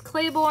 Liz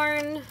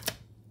Claiborne.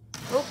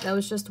 Oh, that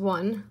was just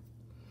one.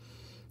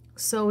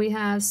 So we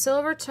have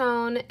silver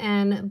tone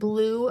and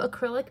blue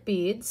acrylic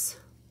beads.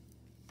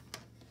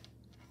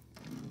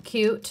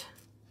 Cute.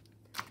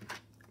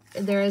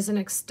 There is an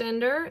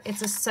extender.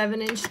 It's a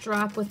 7-inch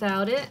drop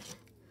without it.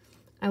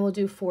 I will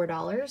do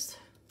 $4.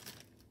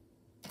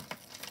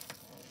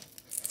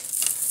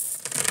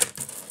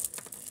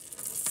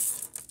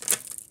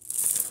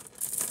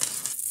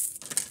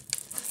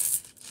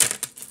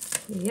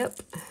 Yep.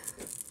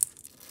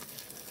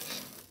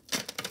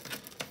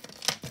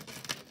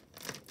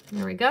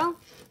 There we go.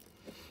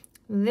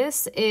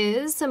 This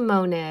is a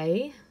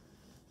Monet.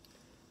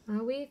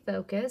 Are we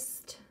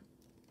focused?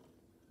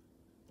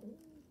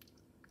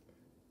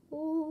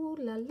 Ooh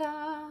la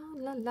la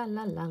la la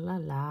la la la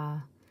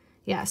la.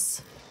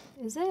 Yes.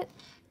 Is it?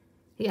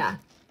 Yeah.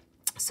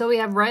 So we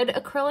have red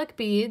acrylic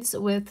beads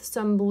with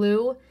some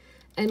blue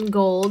and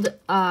gold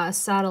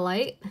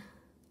satellite.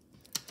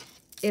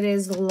 It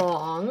is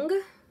long.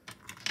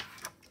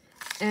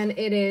 And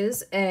it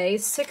is a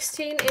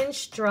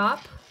 16-inch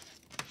drop.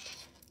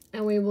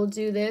 And we will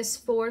do this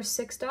for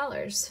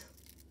 $6.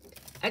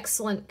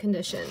 Excellent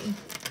condition.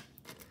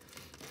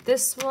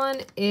 This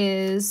one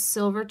is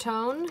silver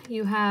tone.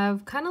 You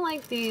have kind of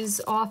like these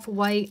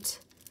off-white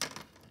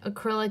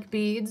acrylic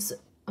beads.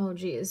 Oh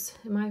geez,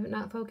 am I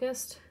not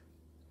focused?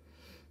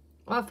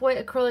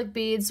 Off-white acrylic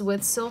beads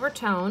with silver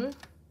tone.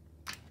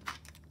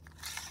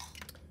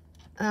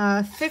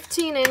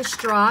 15-inch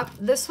drop.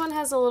 This one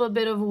has a little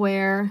bit of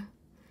wear.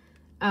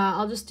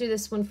 I'll just do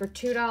this one for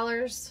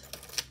 $2.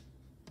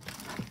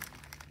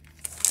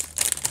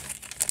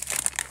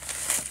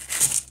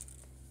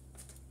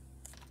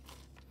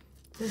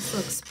 This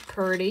looks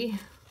pretty.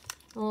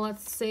 Well,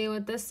 let's see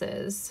what this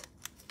is.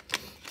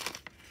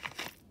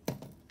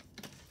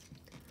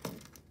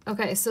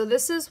 Okay, so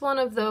this is one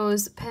of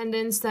those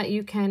pendants that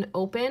you can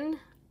open,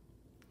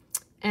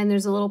 and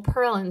there's a little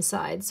pearl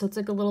inside. So it's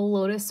like a little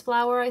lotus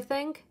flower, I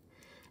think.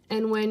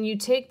 And when you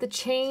take the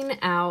chain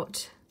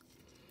out,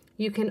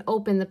 you can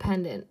open the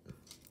pendant.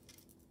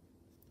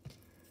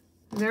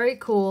 Very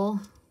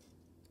cool.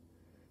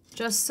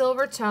 Just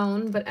silver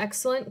tone, but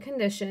excellent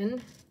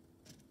condition.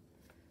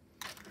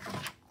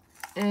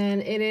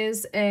 And it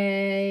is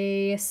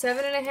a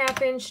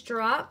 7.5-inch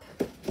drop,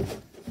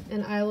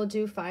 and I will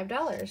do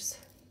 $5.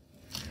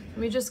 Let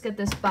me just get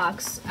this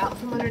box out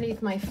from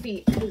underneath my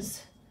feet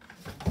because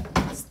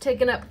it's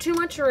taking up too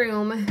much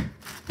room.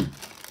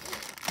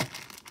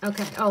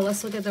 Okay, oh,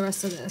 let's look at the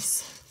rest of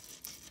this.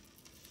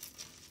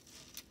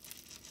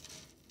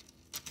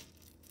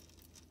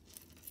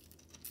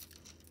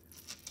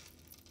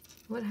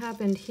 What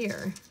happened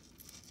here?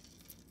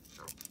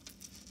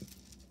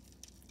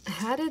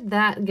 How did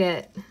that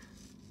get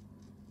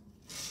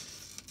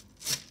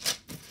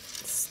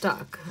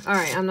stuck? All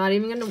right, I'm not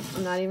even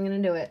gonna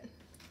do it.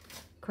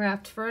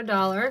 Craft for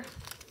 $1.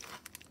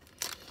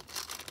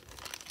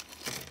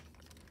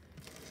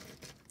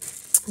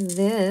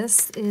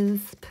 This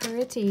is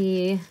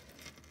pretty.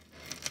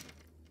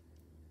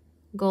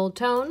 Gold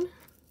tone.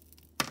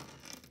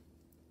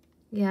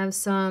 You have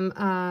some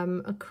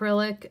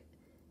acrylic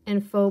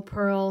and faux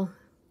pearl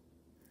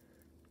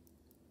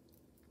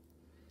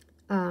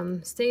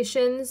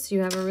stations.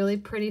 You have a really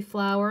pretty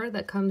flower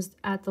that comes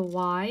at the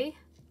Y,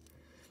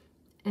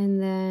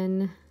 and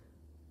then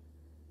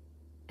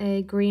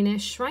a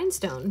greenish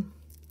rhinestone.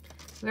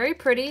 Very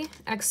pretty,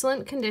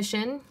 excellent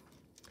condition.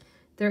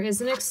 There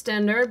is an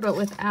extender, but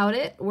without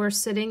it, we're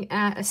sitting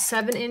at a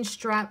 7-inch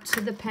drop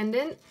to the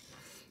pendant.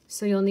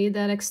 So you'll need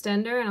that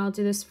extender, and I'll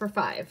do this for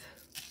 $5.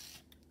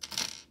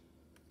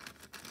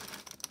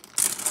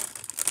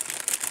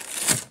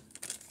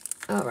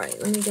 All right,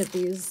 let me get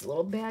these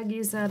little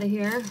baggies out of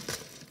here.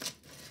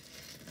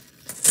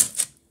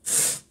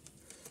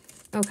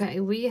 Okay,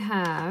 we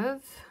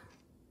have,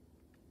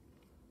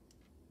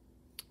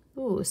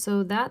 ooh,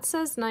 so that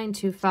says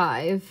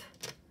 925.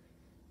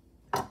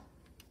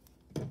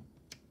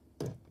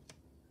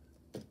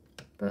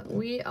 But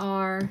we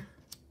are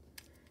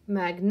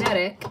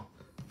magnetic,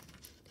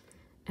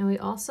 and we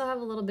also have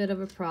a little bit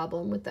of a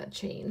problem with that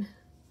chain.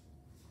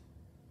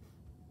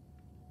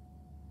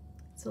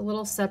 It's a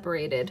little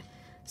separated.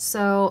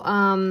 So,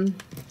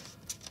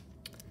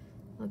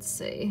 let's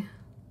see.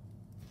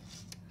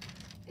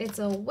 It's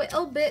a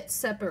little bit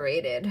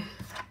separated.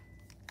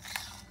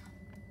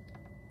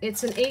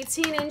 It's an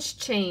 18-inch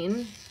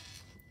chain,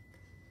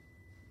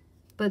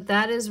 but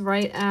that is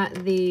right at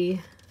the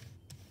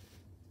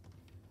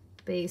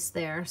base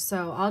there.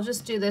 So I'll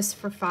just do this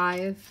for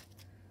 $5.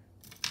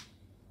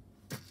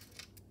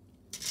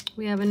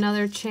 We have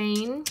another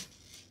chain.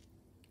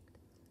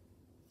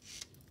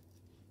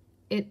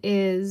 It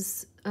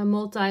is a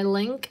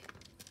multi-link.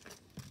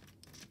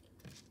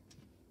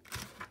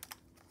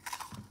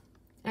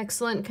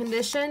 Excellent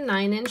condition,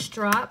 9-inch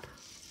drop,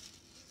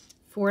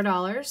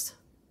 $4.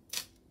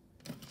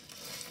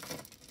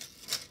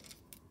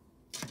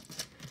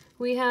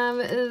 We have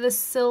the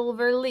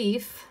silver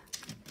leaf.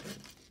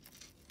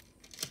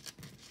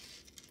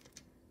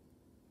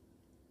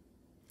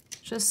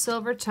 Just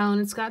silver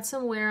tone. It's got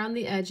some wear on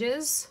the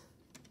edges.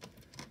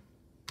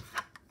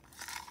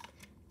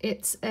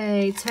 It's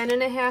a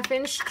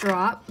 10.5-inch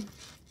drop,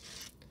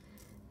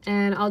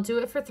 and I'll do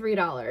it for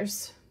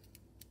 $3.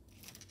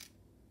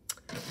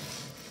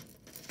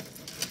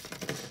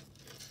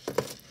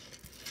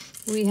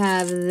 We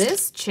have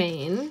this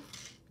chain.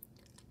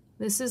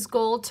 This is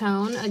gold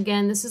tone.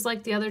 Again, this is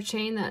like the other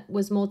chain that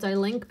was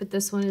multi-link, but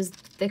this one is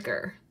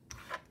thicker.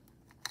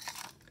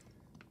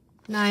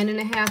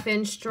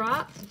 9.5-inch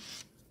drop,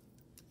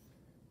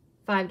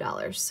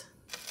 $5.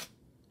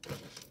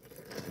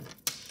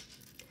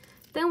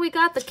 Then we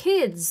got the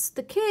kids.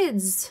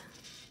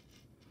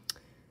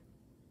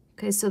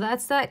 Okay, so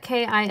that's that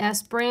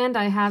KIS brand.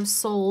 I have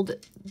sold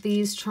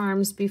these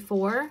charms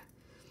before.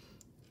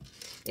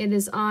 It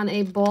is on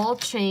a ball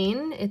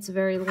chain. It's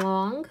very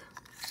long.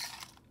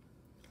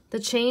 The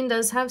chain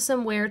does have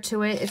some wear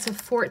to it. It's a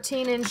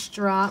 14-inch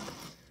drop,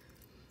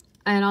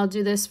 and I'll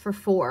do this for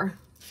 $4.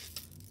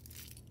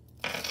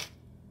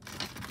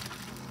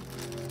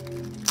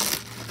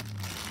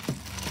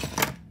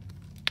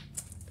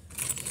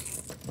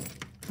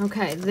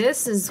 Okay,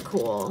 this is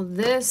cool.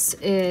 This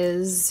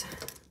is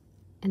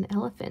an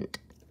elephant.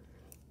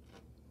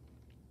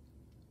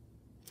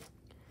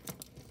 I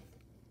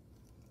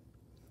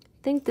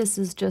think this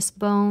is just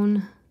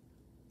bone.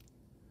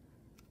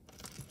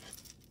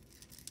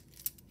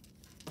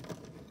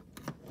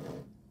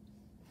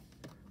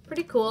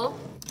 Pretty cool.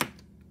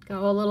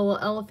 Got all little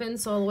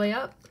elephants all the way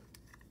up.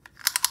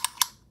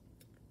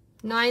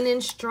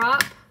 9-inch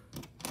drop.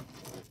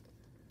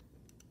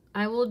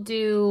 I will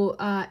do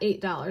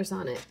 $8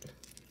 on it.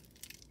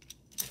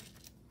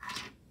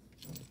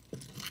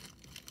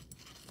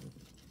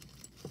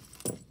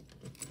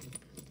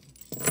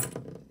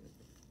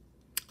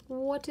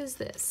 What is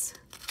this?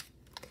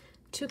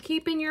 To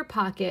keep in your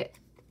pocket,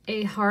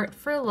 a heart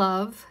for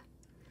love,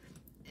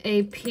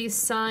 a peace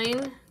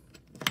sign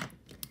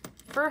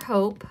for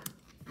hope,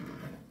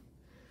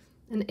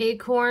 an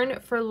acorn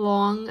for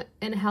long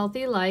and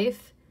healthy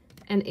life,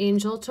 an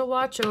angel to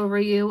watch over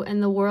you,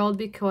 and the world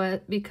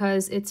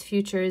because its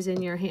future is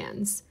in your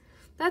hands.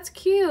 That's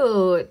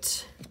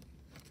cute.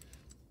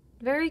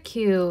 Very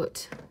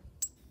cute.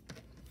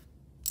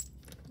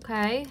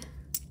 Okay.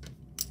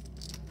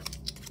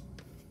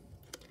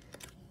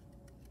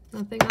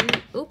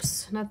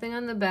 Nothing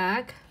on the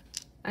back.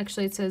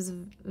 Actually, it says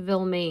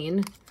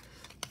Vilmaine.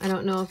 I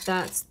don't know if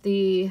that's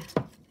the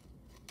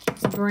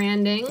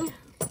branding,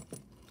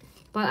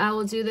 but I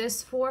will do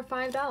this for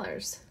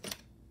 $5.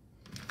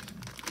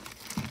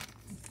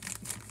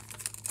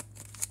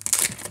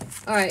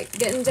 All right,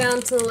 getting down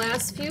to the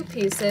last few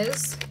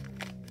pieces.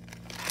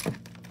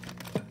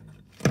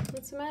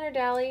 What's the matter,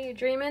 Dally? You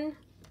dreaming?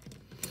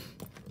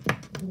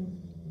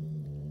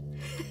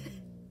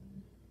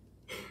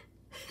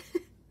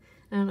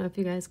 I don't know if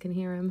you guys can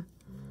hear him.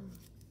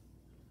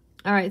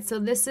 All right, so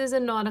this is a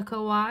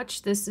Nautica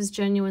watch. This is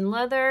genuine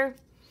leather.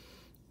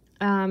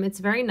 It's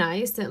very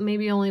nice. It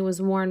maybe only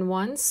was worn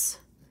once.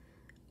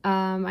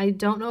 I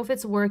don't know if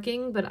it's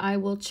working, but I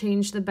will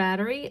change the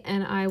battery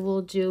and I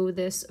will do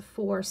this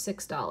for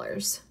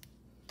 $6.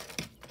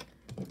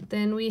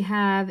 Then we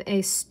have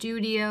a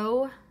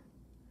Studio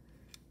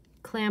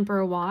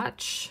clamper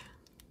watch.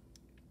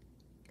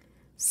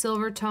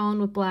 Silver tone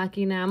with black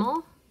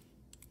enamel.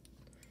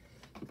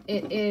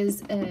 It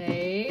is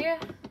a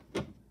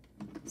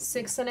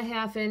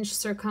 6.5-inch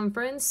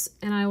circumference,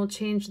 and I will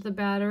change the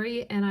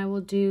battery and I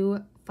will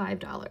do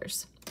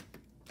 $5.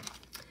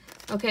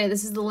 Okay,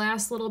 this is the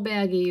last little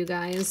baggie, you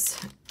guys.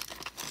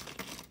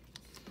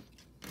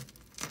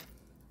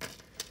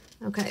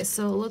 Okay,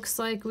 so it looks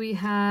like we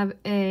have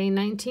a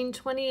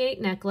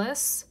 1928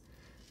 necklace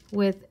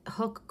with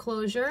hook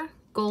closure,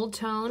 gold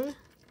tone,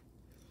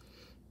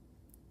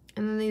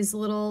 and then these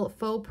little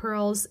faux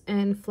pearls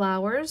and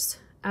flowers.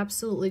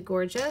 Absolutely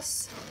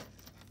gorgeous.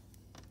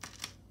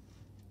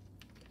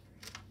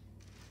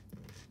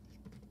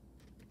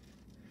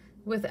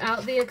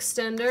 Without the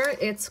extender,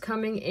 it's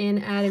coming in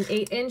at an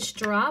 8-inch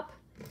drop.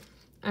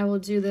 I will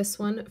do this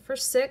one for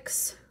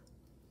 $6.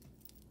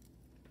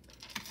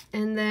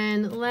 And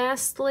then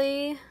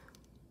lastly,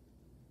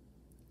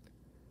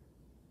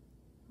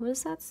 what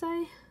does that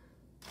say?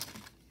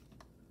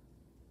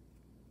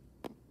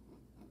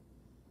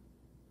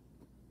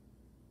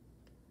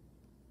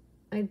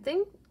 I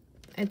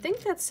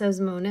think that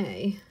says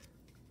Monet.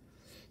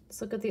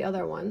 Let's look at the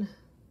other one.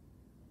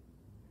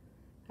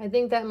 I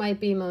think that might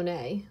be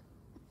Monet.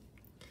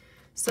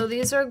 So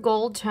these are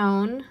gold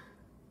tone.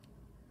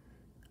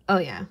 Oh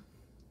yeah,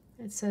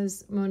 it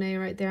says Monet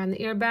right there on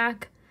the ear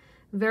back.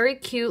 Very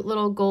cute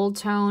little gold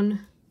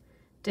tone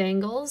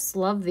dangles.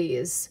 Love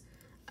these.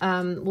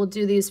 We'll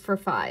do these for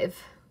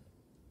 5.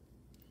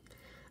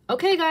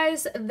 Okay,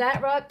 guys,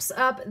 that wraps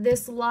up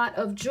this lot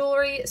of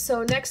jewelry.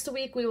 So next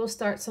week we will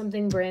start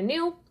something brand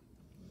new.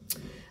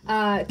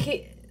 As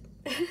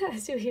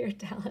you hear,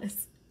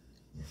 Dallas.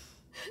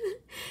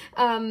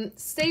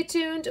 Stay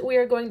tuned. We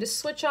are going to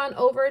switch on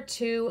over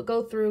to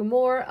go through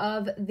more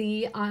of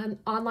the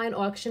online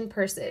auction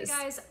purses.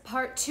 Hey guys,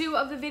 part 2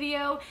 of the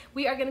video.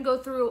 We are going to go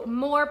through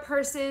more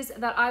purses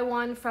that I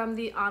won from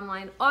the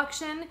online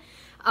auction.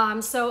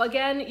 So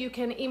again, you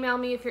can email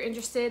me if you're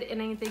interested in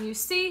anything you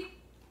see.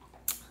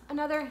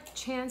 Another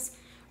chance,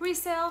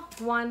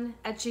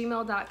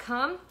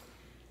 resale1@gmail.com.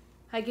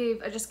 I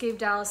just gave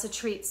Dallas a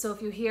treat, so if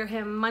you hear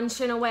him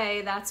munching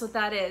away, that's what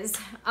that is.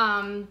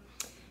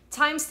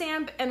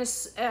 Timestamp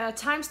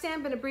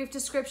and a brief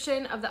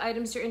description of the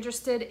items you're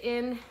interested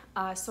in,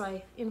 so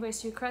I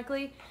invoice you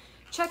correctly.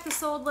 Check the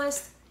sold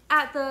list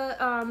at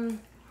the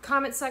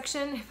comment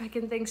section, if I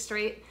can think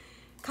straight.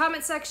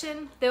 Comment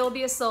section, there will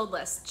be a sold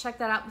list. Check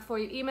that out before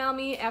you email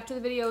me. After the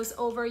video is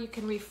over, you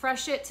can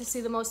refresh it to see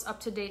the most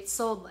up-to-date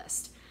sold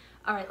list.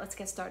 All right, let's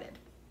get started.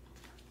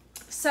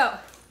 So,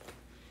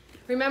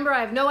 remember,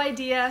 I have no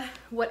idea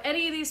what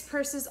any of these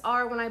purses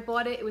are. When I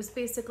bought it, it was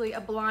basically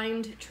a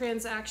blind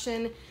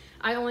transaction.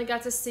 I only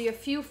got to see a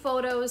few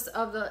photos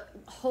of the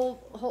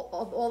of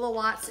all the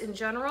lots in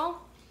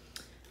general.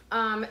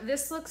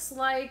 This looks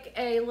like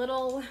a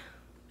little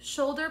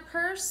shoulder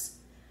purse,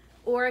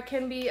 or it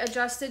can be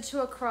adjusted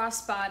to a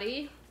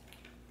crossbody.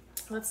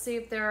 Let's see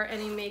if there are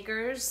any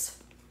makers.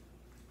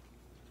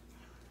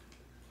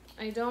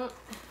 I don't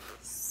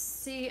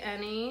see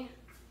any.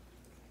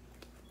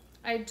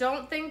 I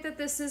don't think that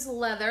this is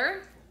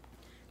leather,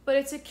 but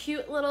it's a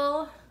cute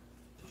little,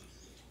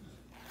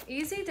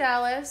 easy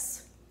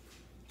Dallas.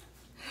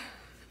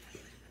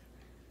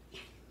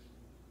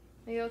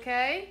 Are you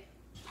okay?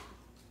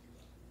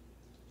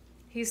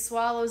 He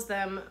swallows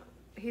them.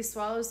 He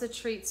swallows the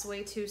treats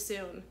way too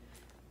soon.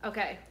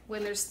 Okay,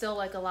 when there's still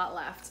like a lot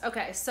left.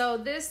 Okay, so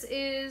this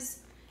is,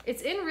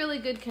 it's in really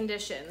good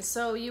condition.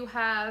 So you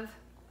have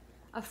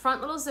a front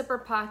little zipper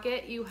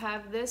pocket. You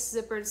have this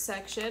zippered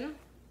section.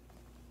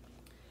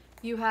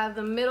 You have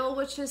the middle,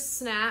 which is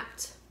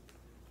snapped,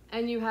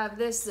 and you have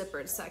this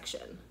zippered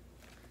section.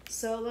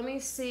 So let me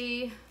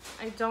see.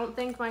 I don't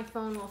think my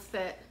phone will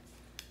fit.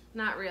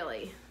 Not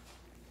really.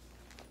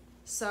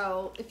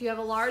 So if you have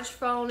a large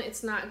phone,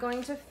 it's not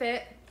going to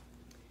fit.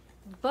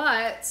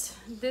 But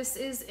this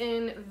is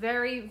in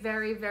very,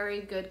 very,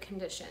 very good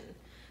condition.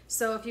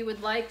 So if you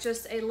would like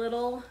just a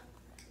little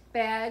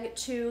bag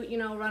to, you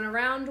know, run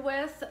around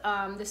with,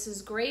 this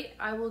is great.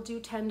 I will do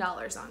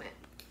 $10 on it.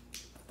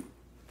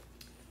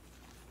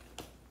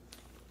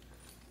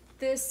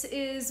 This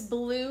is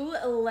blue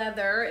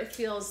leather, it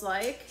feels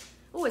like.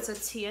 Oh, it's a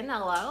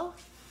Tianello.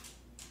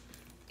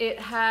 It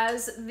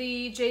has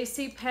the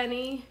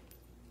JCPenney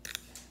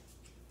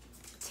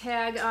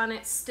tag on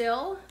it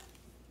still.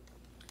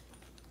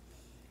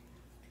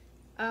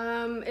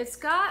 It's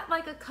got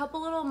like a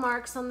couple little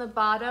marks on the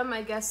bottom,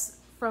 I guess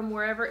from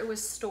wherever it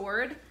was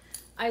stored.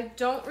 I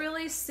don't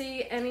really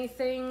see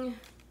anything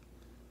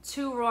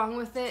too wrong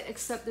with it,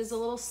 except there's a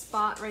little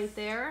spot right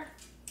there.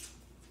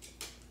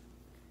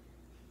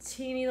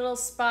 Teeny little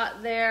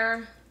spot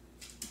there.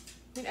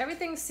 I mean,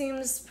 everything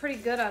seems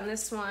pretty good on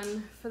this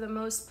one for the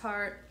most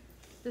part.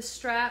 The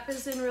strap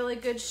is in really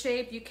good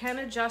shape. You can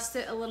adjust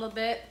it a little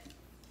bit.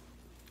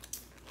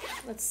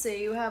 Let's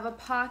see, you have a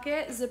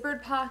pocket,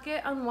 zippered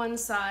pocket on one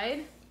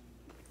side,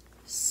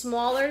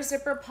 smaller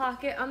zipper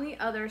pocket on the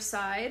other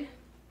side,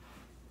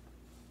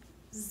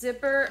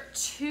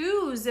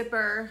 two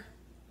zipper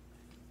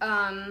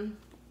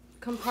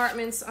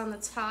compartments on the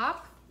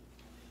top.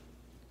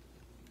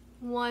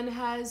 One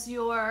has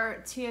your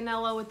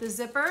Tianello with the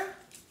zipper,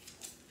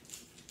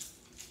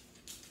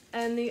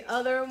 and the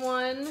other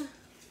one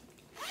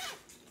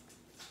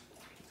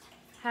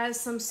has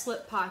some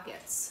slip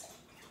pockets.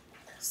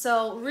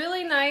 So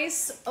really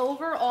nice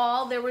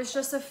overall. There was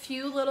just a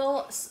few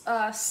little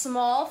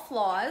small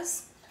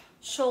flaws.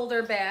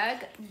 Shoulder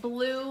bag,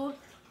 blue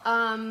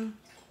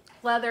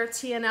leather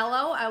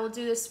Tianello. I will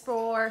do this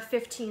for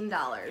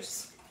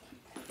 $15.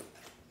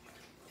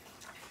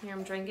 Here,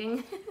 I'm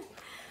drinking.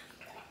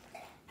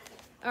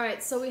 All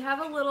right, so we have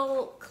a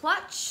little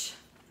clutch.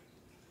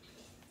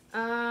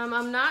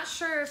 I'm not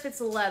sure if it's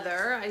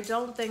leather. I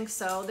don't think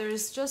so.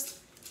 There's just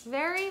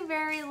very,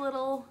 very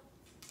little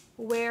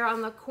wear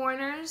on the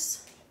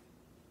corners.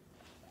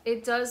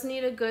 It does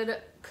need a good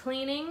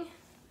cleaning.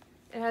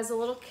 It has a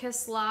little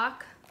kiss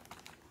lock.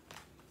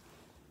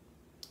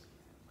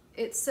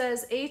 It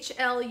says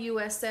HL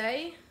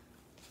USA,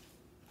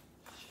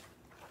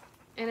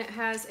 and it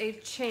has a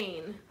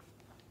chain.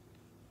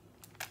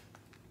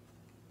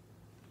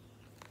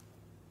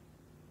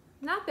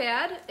 Not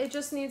bad. It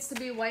just needs to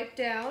be wiped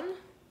down.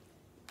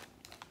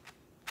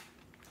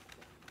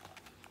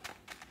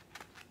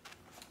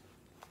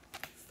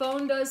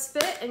 Phone does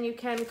fit, and you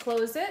can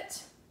close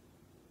it.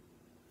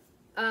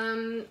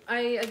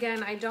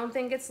 Again, I don't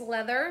think it's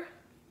leather.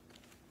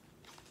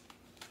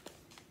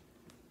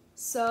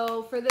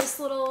 So for this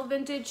little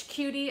vintage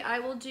cutie, I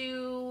will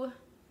do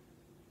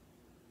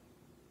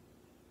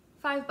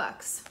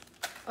 $5.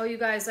 Oh, you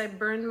guys, I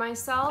burned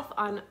myself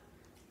on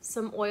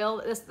some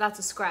oil. That's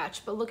a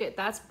scratch, but look at,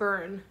 that's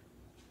burn.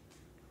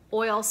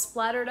 Oil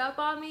splattered up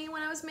on me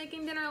when I was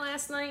making dinner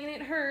last night and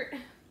it hurt.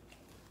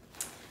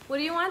 What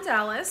do you want,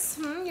 Alice?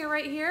 You're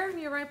right here.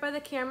 You're right by the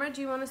camera.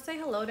 Do you want to say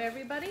hello to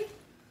everybody?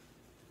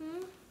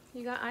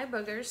 You got eye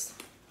boogers.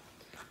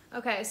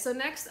 Okay, so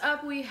next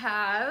up we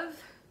have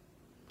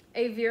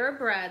a Vera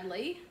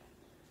Bradley.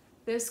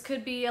 This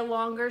could be a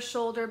longer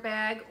shoulder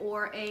bag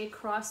or a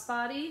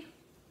crossbody.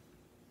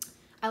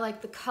 I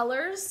like the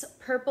colors,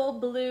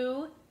 purple,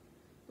 blue,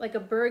 like a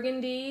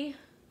burgundy,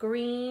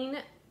 green,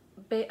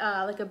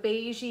 like a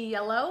beigey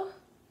yellow.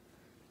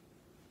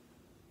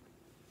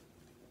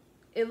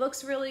 It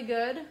looks really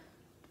good.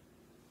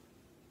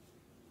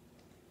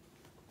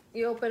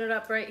 You open it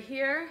up right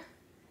here.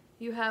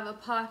 You have a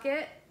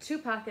pocket, 2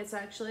 pockets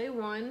actually,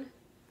 1,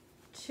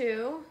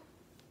 2.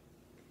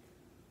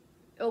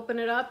 Open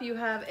it up, you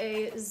have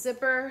a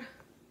zipper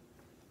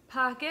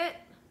pocket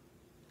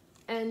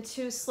and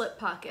 2 slip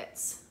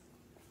pockets.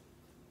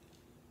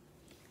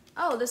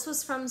 Oh, this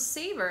was from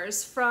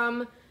Savers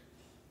from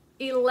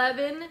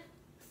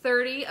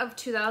 11/30 of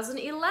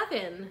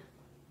 2011.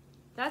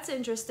 That's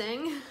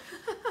interesting.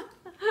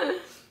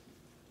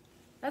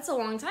 That's a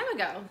long time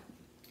ago.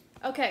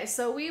 Okay,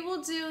 so we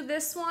will do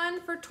this one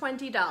for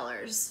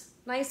 $20.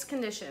 Nice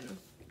condition.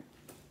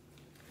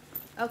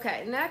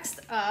 Okay,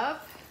 next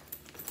up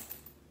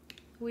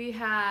we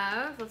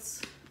have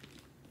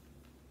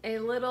a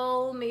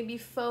little maybe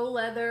faux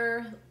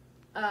leather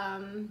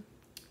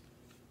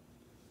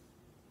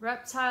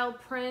reptile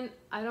print.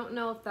 I don't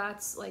know if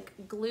that's like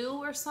glue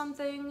or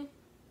something.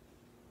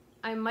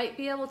 I might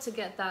be able to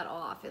get that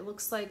off. It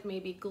looks like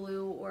maybe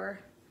glue or,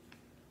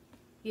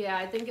 yeah,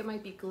 I think it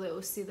might be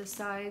glue. See the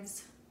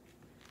sides?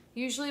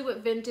 Usually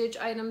with vintage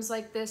items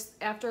like this,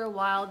 after a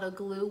while the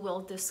glue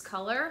will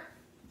discolor.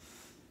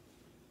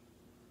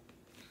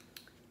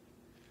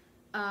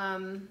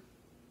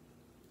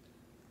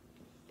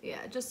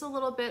 Yeah, just a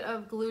little bit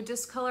of glue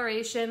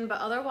discoloration,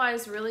 but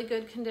otherwise really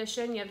good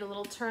condition. You have the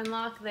little turn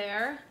lock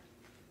there.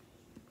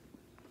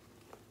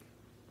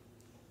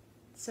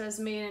 It says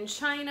made in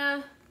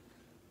China.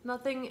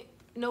 Nothing,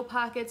 no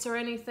pockets or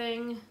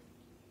anything.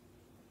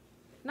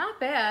 Not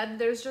bad.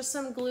 There's just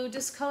some glue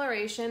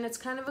discoloration. It's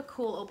kind of a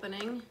cool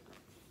opening.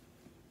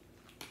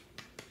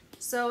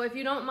 So if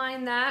you don't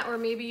mind that, or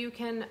maybe you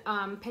can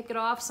pick it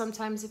off.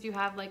 Sometimes if you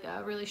have like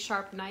a really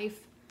sharp knife,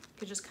 you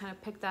could just kind of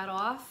pick that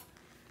off.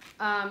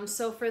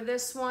 So for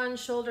this one,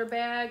 shoulder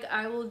bag,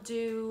 I will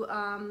do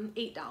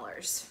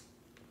 $8.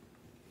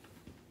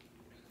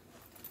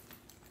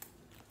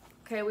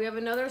 Okay, we have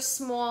another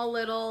small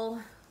little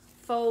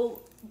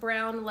faux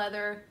brown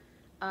leather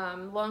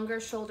longer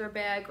shoulder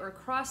bag or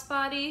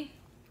crossbody.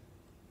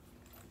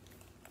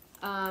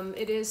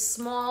 It is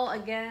small.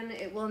 Again,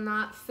 it will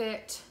not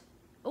fit.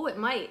 Oh, it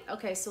might.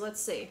 Okay, so let's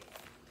see.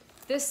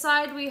 This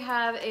side we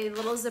have a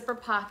little zipper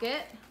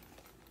pocket.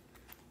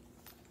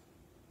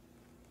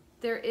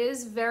 There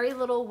is very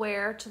little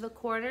wear to the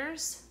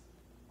corners,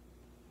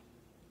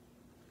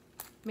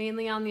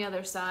 mainly on the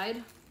other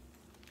side.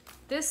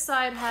 This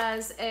side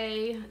has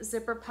a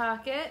zipper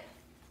pocket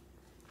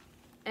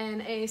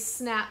and a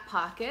snap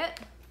pocket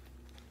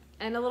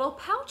and a little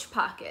pouch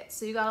pocket.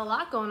 So you got a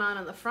lot going on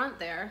in the front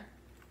there.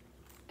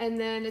 And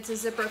then it's a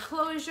zipper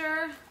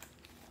closure.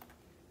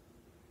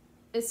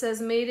 It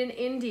says made in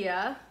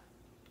India.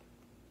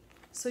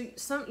 So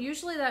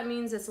usually that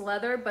means it's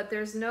leather, but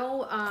there's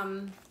no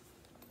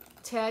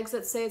tags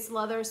that say it's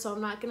leather, so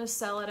I'm not gonna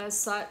sell it as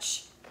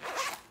such.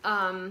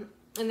 And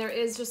there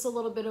is just a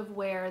little bit of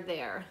wear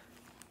there.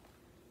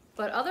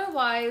 But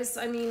otherwise,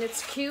 I mean,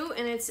 it's cute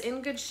and it's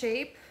in good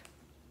shape.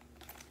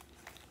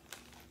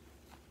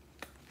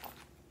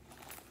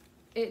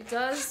 It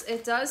does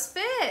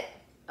fit.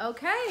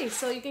 Okay,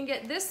 so you can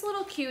get this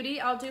little cutie,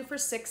 I'll do for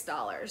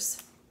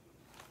 $6.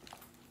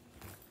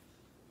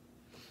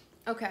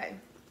 Okay.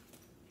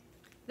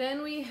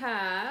 Then we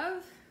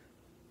have,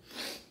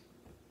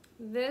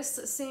 this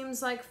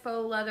seems like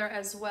faux leather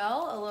as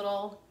well, a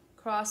little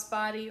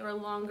crossbody or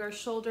longer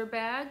shoulder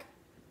bag.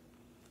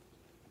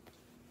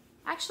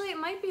 Actually, it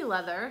might be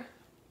leather.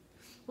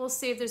 We'll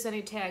see if there's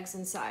any tags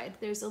inside.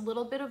 There's a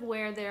little bit of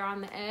wear there on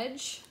the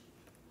edge.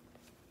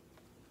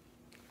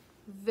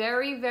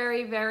 Very,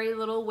 very, very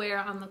little wear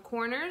on the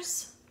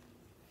corners.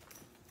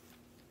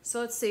 So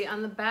let's see,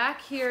 on the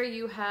back here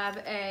you have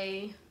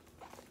a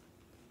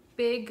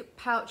big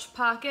pouch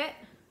pocket.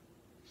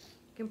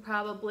 You can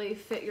probably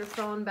fit your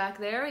phone back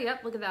there.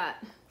 Yep, look at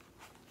that.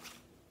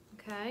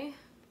 Okay.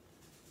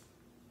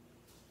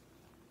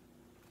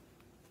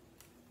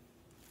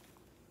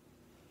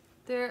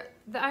 There,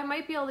 I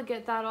might be able to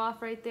get that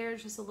off right there,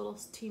 just a little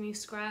teeny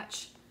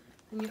scratch.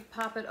 And you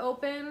pop it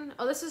open.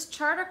 Oh, this is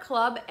Charter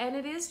Club, and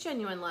it is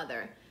genuine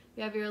leather.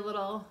 You have your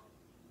little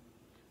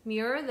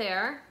mirror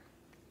there.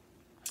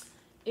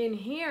 In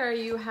here,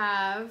 you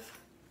have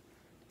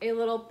a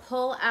little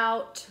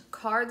pull-out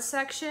card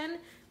section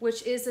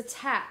which is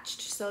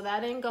attached. So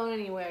that ain't going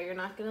anywhere. You're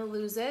not gonna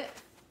lose it.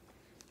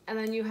 And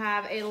then you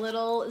have a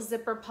little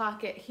zipper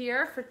pocket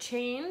here for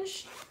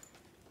change.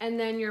 And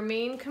then your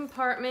main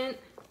compartment,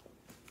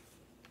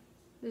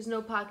 there's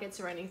no pockets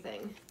or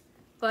anything.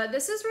 But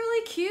this is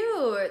really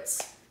cute.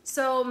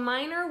 So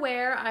minor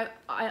wear,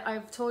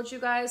 I've told you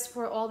guys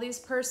for all these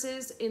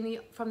purses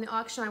from the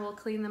auction, I will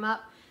clean them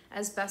up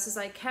as best as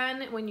I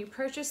can when you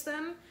purchase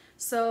them.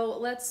 So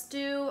let's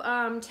do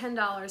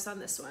 $10 on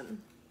this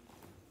one.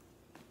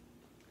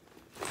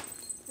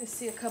 I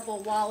see a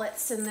couple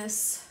wallets in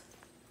this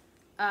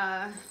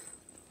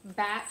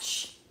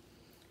batch.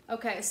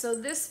 Okay, so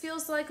this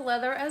feels like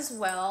leather as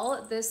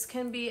well. This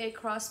can be a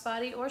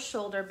crossbody or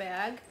shoulder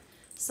bag.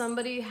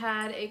 Somebody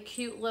had a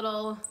cute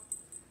little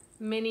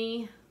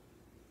mini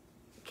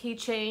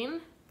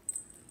keychain.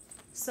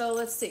 So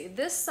let's see,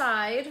 this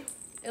side,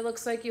 it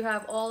looks like you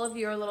have all of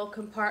your little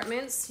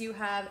compartments. You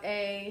have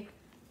a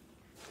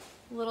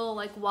little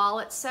like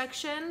wallet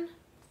section.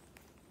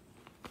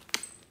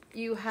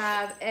 You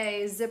have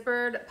a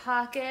zippered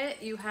pocket.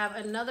 You have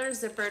another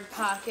zippered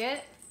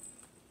pocket.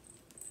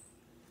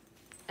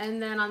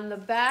 And then on the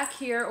back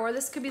here, or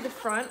this could be the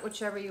front,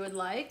 whichever you would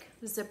like,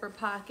 zipper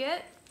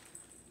pocket.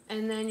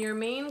 And then your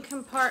main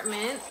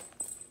compartment,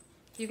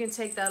 you can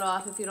take that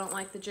off if you don't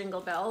like the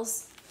jingle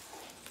bells.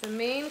 The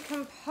main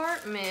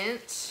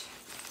compartment,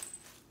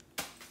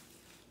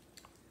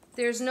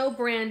 there's no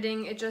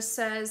branding, it just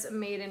says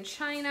made in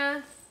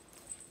China.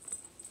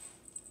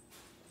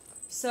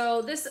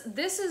 So this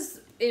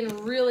is in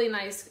really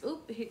nice,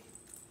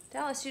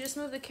 Dallas, you just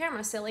moved the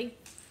camera, silly.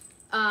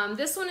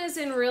 This one is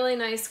in really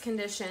nice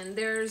condition.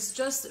 There's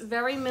just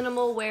very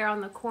minimal wear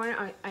on the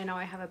corner. I know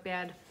I have a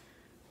bad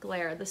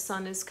glare. The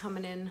sun is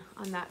coming in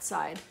on that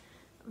side.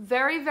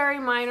 Very, very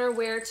minor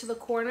wear to the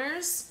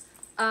corners.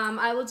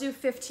 I will do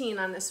 15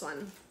 on this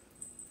one.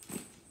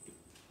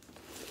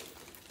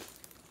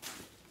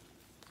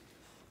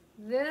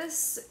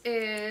 This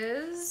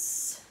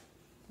is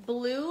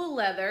blue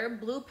leather,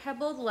 blue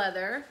pebbled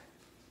leather,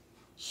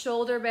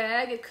 shoulder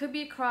bag. It could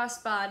be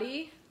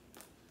crossbody.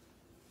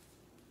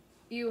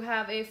 You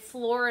have a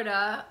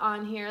Florida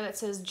on here that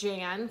says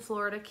Jan,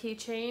 Florida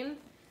keychain.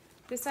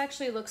 This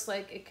actually looks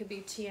like it could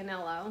be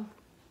Tianello.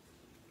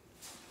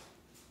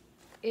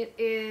 It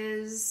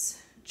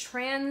is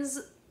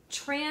Trendsetter.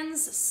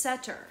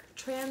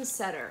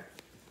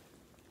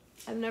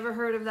 I've never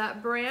heard of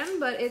that brand,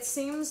 but it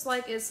seems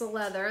like it's a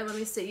leather. Let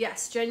me see.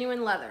 Yes,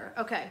 genuine leather.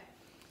 Okay.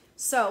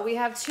 So we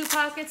have two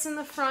pockets in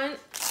the front,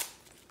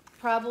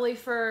 probably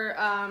for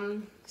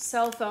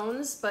cell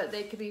phones, but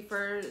they could be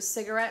for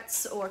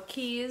cigarettes or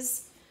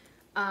keys.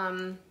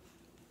 The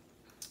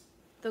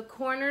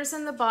corners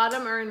and the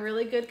bottom are in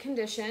really good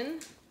condition.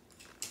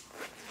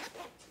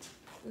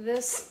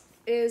 This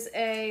is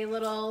a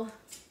little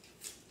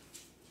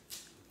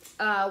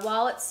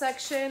wallet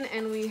section,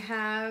 and we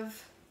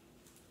have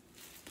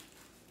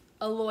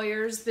a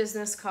lawyer's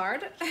business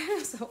card,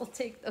 so we'll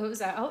take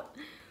those out.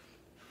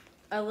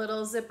 A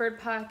little zippered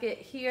pocket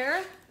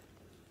here.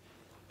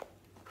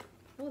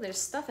 Oh,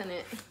 there's stuff in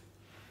it.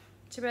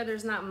 Too bad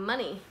there's not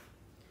money.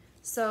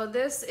 So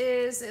this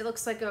is, it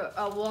looks like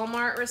a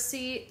Walmart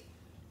receipt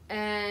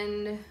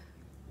and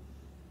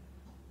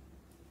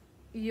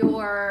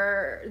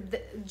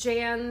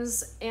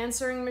Jan's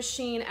answering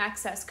machine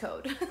access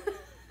code.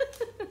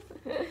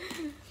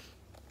 Okay,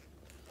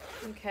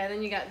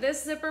 then you got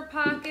this zipper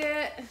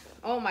pocket.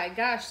 Oh my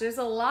gosh, there's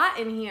a lot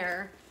in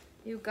here,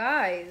 you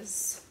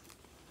guys.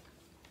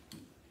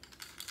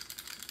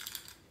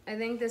 I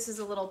think this is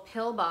a little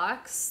pill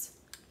box.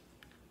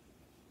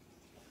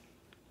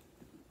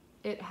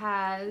 It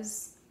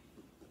has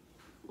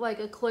like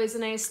a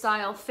cloisonne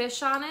style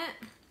fish on it.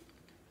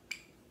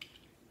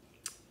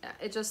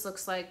 It just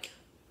looks like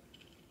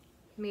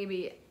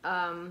maybe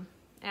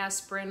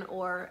aspirin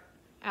or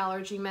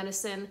allergy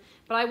medicine,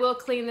 but I will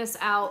clean this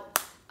out.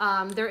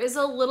 There is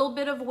a little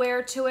bit of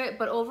wear to it,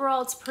 but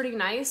overall it's pretty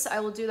nice. I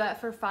will do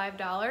that for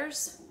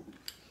 $5.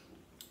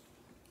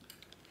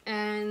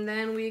 And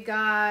then we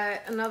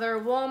got another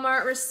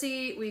Walmart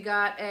receipt. We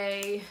got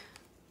a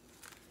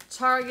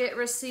Target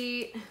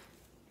receipt.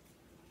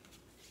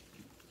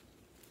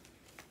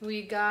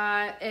 We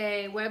got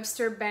a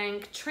Webster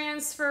Bank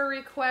transfer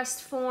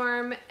request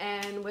form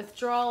and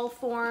withdrawal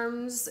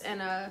forms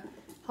and a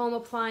home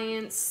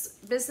appliance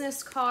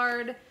business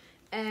card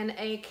and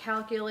a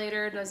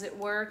calculator. Does it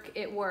work?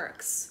 It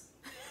works.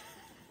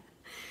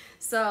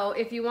 So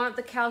if you want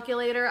the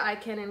calculator, I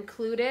can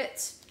include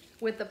it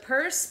with the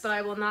purse, but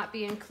I will not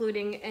be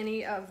including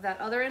any of that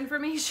other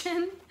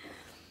information.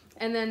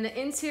 And then the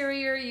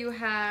interior, you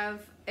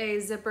have a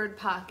zippered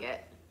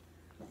pocket.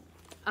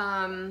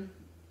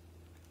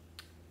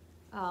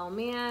 Oh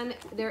man,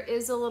 there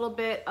is a little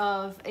bit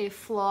of a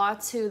flaw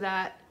to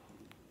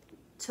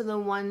the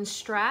one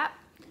strap.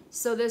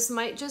 So this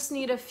might just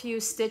need a few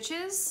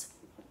stitches.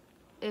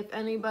 If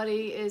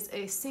anybody is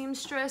a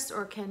seamstress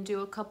or can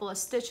do a couple of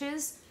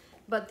stitches,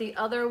 but the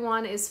other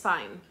one is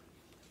fine.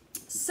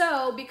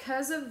 So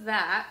because of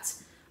that,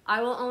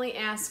 I will only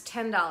ask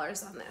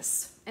 $10 on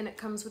this, and it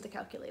comes with a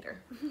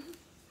calculator.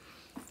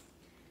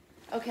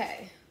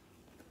 Okay.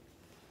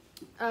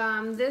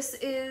 This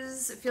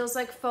feels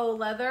like faux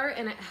leather,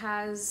 and it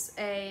has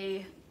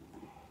a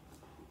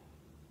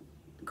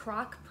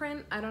croc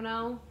print, I don't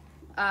know.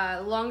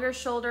 Longer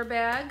shoulder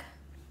bag.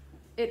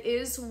 It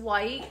is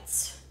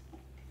white.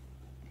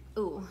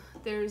 Ooh,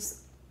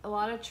 there's a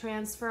lot of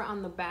transfer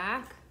on the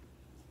back.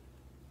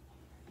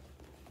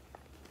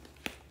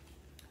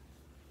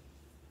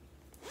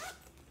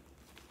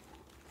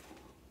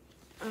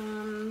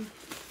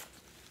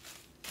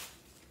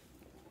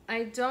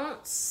 I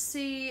don't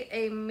see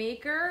a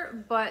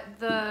maker, but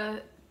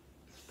the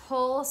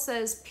pull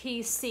says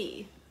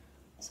PC.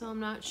 So I'm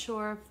not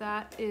sure if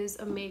that is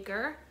a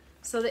maker.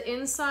 So the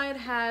inside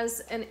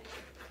has an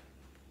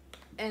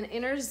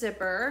inner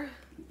zipper,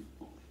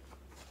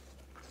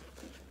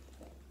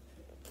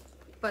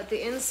 but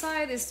the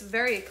inside is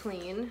very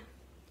clean.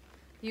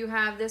 You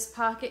have this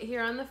pocket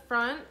here on the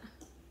front,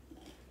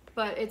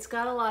 but it's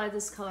got a lot of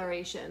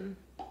discoloration.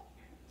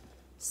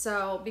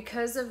 So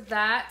because of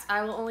that,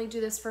 I will only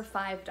do this for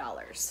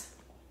 $5.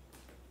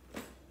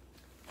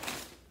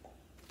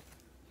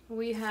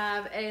 We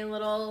have a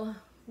little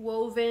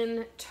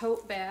woven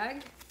tote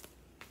bag.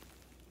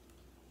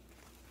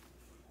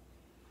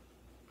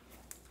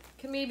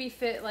 Can maybe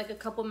fit like a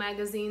couple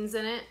magazines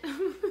in it.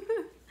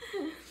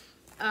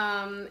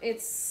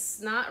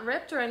 It's not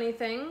ripped or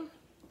anything.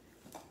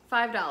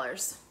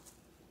 $5.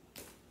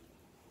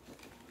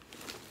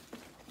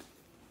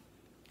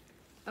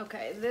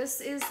 Okay,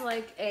 this is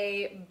like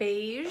a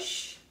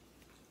beigey,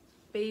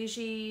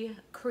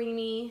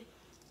 creamy,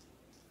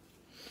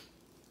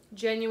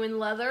 genuine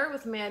leather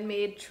with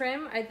man-made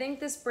trim. I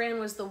think this brand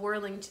was the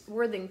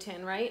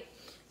Worthington, right?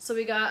 So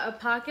we got a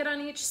pocket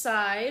on each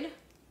side.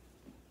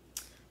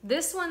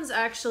 This one's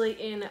actually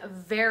in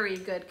very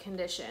good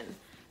condition.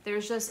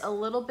 There's just a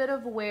little bit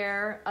of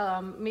wear.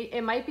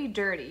 It might be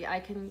dirty. I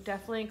can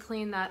definitely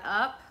clean that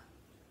up.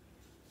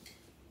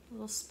 A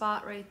little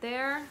spot right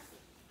there.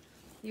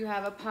 You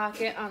have a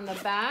pocket on the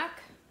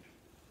back,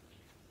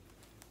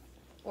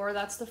 or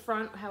that's the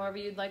front, however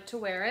you'd like to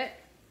wear it.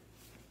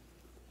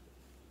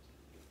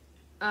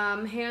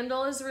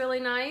 Handle is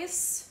really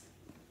nice.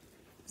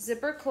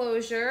 Zipper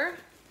closure.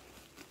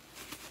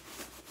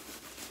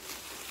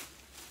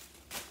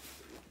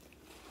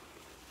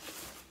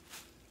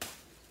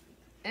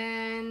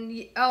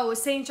 And, oh,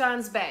 St.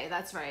 John's Bay,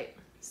 that's right.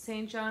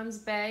 St. John's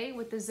Bay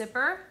with the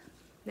zipper.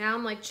 Now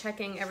I'm like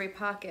checking every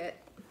pocket.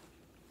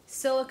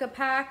 Silica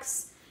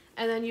packs,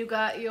 and then you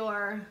got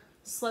your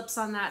slips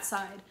on that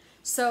side.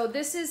 So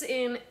this is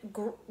in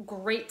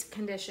great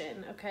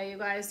condition, okay, you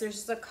guys? There's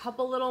just a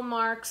couple little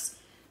marks,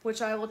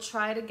 which I will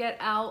try to get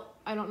out.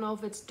 I don't know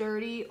if it's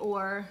dirty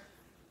or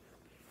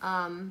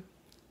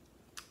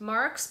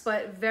marks,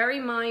 but very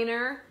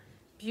minor.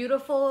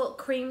 Beautiful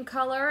cream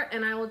color,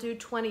 and I will do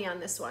 20 on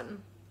this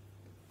one.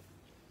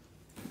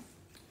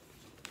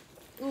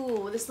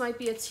 Ooh, this might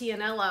be a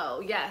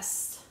Tianello,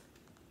 yes.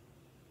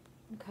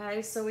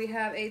 Okay, so we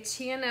have a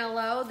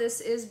Tianello.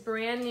 This is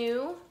brand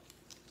new.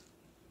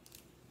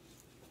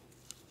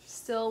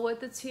 Still with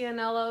the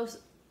Tianello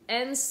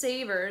and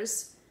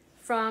Savers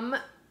from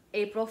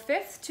April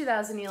 5th,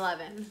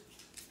 2011.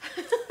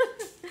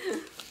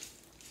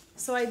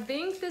 So I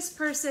think this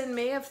person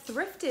may have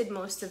thrifted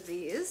most of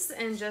these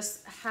and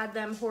just had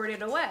them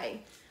hoarded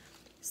away.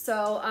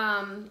 So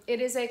it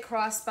is a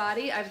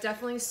crossbody. I've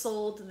definitely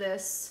sold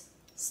this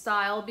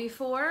style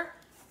before.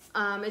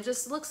 It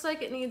just looks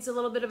like it needs a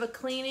little bit of a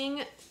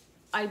cleaning.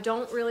 I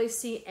don't really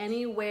see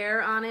any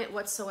wear on it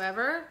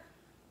whatsoever.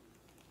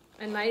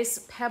 A nice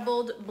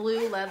pebbled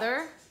blue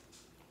leather.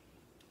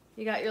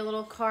 You got your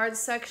little card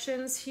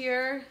sections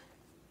here.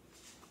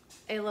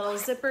 A little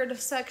zippered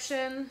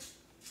section.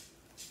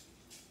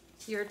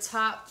 Your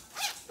top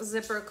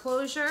zipper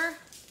closure.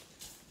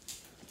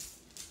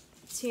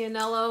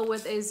 Tianello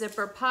with a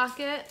zipper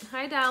pocket.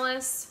 Hi,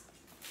 Dallas.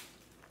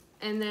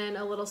 And then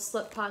a little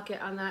slip pocket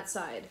on that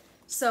side.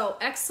 So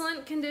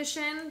excellent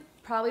condition,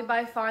 probably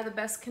by far the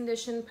best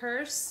condition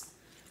purse.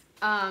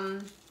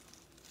 I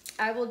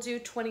will do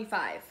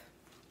 25.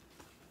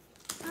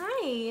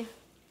 Hi.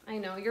 I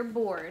know, you're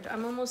bored.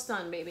 I'm almost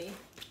done, baby.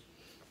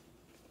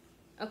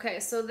 Okay,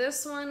 so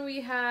this one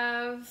we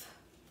have,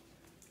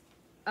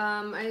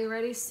 I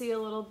already see a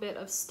little bit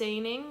of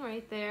staining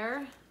right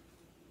there.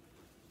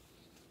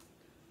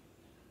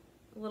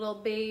 A little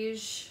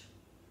beige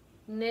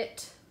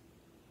knit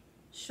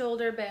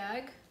shoulder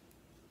bag.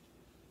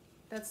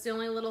 That's the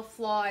only little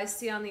flaw I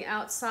see on the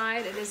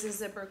outside. It is a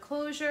zipper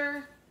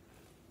closure.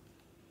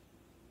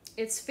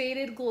 It's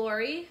Faded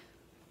Glory.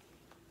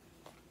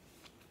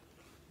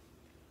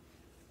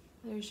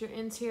 There's your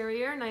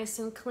interior, nice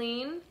and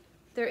clean.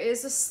 There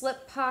is a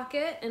slip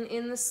pocket, and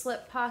in the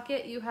slip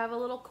pocket you have a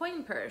little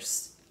coin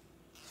purse.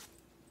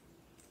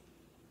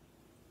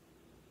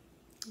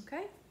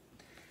 Okay,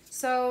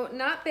 so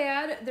not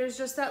bad. There's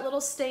just that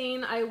little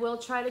stain. I will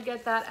try to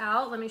get that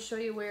out. Let me show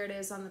you where it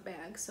is on the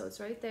bag. So it's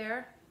right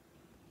there.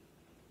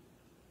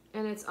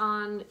 and it's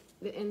on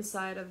the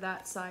inside of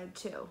that side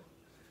too.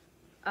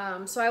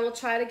 So I will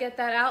try to get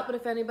that out, but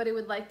if anybody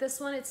would like this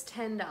one, it's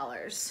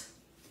 $10.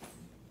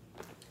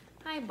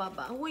 Hi,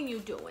 Bubba. What are you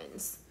doing?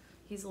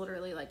 He's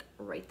literally like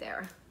right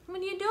there.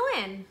 What are you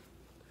doing?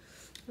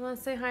 You want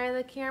to say hi to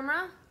the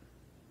camera?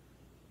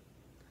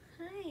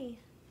 Hi.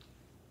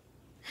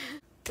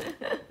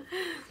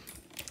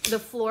 The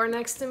floor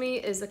next to me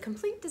is a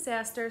complete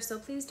disaster, so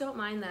please don't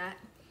mind that.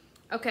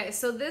 Okay,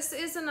 so this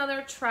is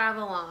another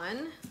travel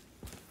on.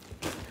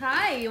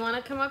 Hi, you want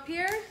to come up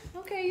here?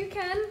 Okay, you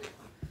can.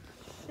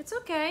 It's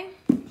okay.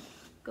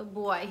 Good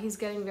boy. He's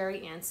getting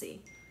very antsy.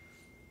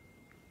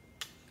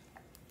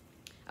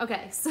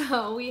 Okay,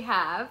 so we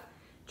have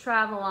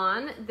travel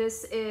on.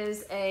 This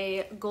is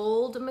a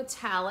gold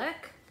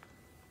metallic.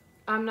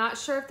 I'm not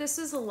sure if this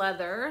is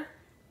leather.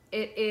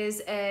 It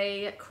is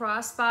a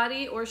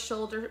crossbody or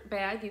shoulder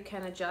bag. You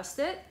can adjust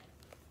it.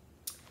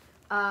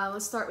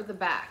 Let's start with the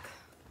back.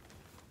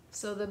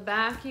 So the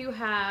back, you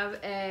have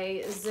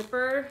a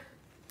zippered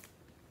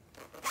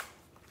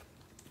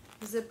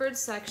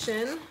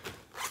section.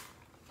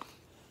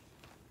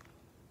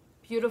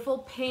 Beautiful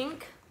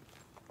pink.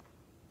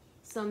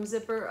 A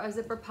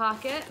zipper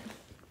pocket.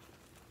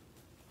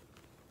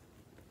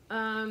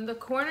 The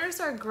corners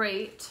are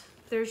great.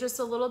 There's just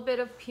a little bit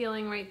of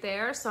peeling right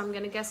there, so I'm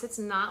gonna guess it's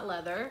not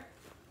leather.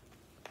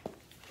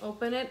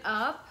 Open it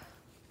up.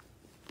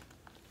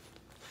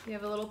 You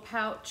have a little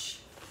pouch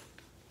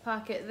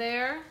pocket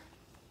there.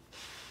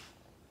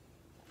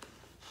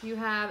 You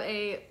have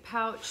a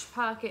pouch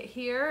pocket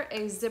here,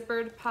 a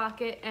zippered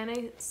pocket, and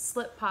a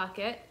slip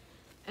pocket.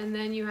 And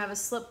then you have a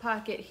slip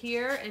pocket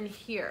here and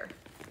here.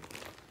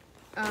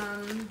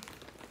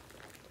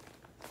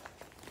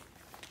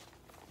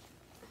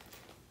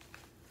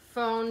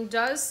 Phone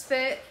does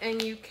fit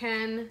and you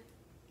can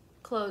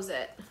close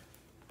it.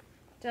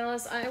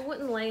 Dallas, I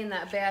wouldn't lay in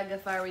that bag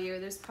if I were you.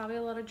 There's probably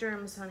a lot of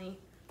germs, honey.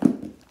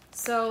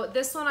 So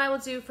this one I will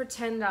do for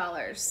 $10.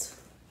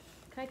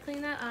 Can I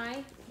clean that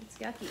eye? It's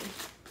yucky.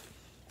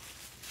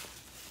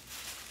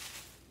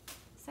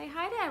 Say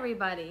hi to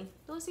everybody.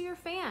 Those are your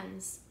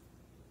fans.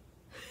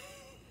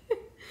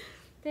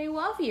 They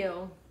love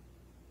you.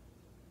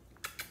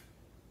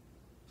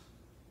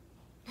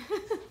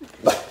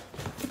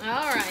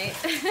 All right.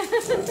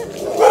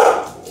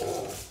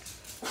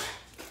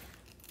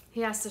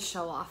 He has to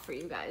show off for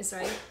you guys,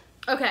 right?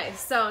 Okay,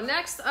 so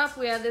next up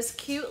we have this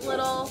cute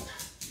little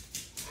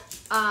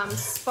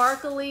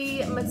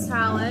sparkly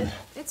metallic.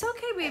 It's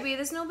okay, baby.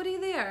 There's nobody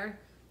there.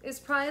 It's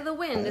probably the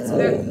wind.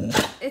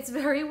 It's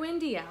very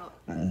windy out.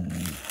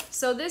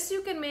 So this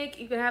you can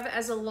have it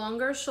as a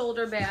longer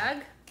shoulder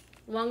bag,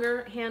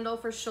 longer handle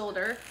for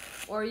shoulder,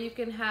 or you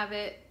can have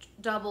it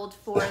doubled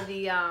for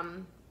the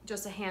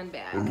just a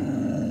handbag.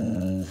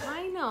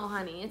 I know,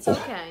 honey. It's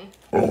okay.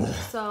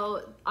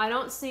 So I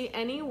don't see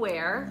any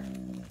wear.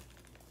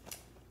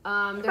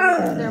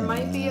 There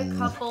might be a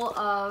couple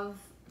of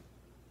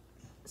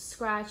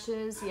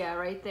scratches. Yeah,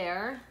 right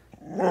there.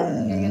 You're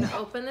gonna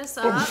open this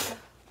up.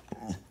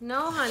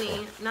 No,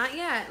 honey, not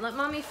yet. Let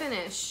mommy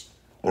finish.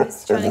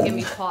 He's trying to give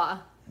me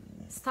paw.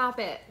 Stop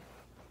it.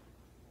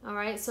 All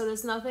right, so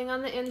there's nothing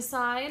on the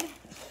inside.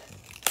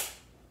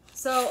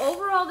 So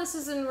overall, this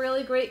is in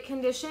really great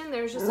condition.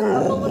 There's just a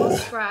couple little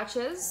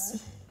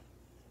scratches.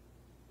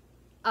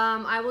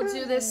 I will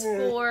do this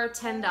for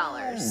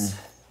 $10.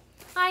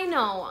 I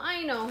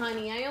know,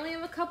 honey. I only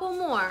have a couple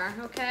more,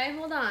 okay?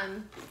 Hold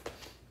on.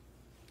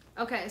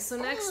 Okay, so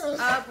next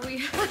up we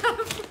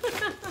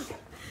have...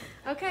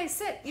 Okay,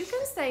 sit. You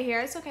can stay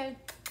here. It's okay.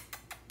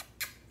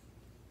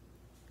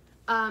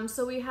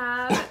 So we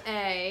have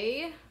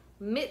a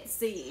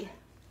Mitzi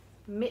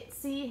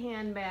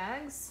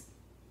handbags.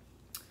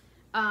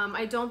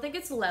 I don't think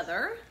it's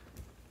leather.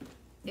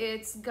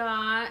 It's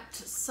got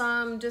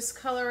some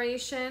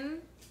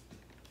discoloration.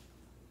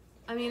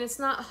 I mean, it's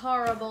not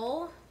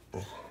horrible.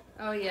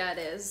 Oh yeah, it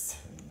is.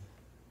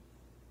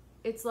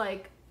 It's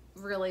like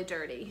really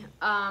dirty.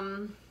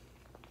 Oh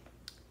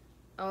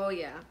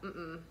yeah,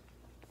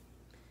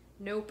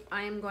 Nope,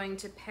 I am going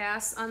to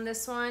pass on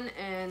this one,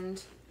 and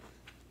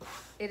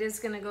it is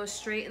gonna go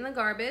straight in the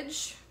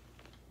garbage.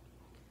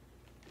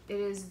 It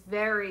is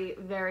very,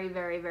 very,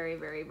 very, very,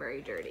 very,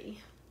 very dirty.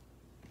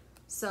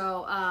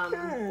 So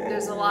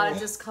there's a lot of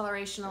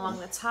discoloration along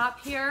the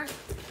top here.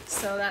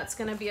 So that's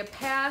gonna be a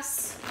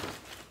pass.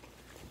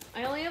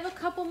 I only have a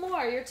couple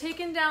more. You're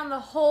taking down the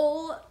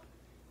whole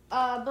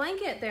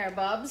blanket there,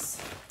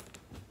 Bubs.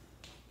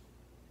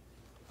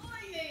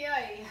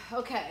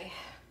 Okay,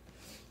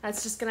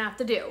 that's just gonna have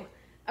to do.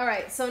 All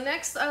right, so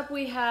next up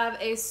we have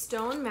a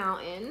Stone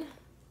Mountain.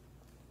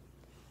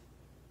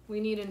 We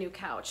need a new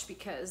couch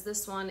because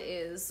this one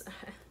is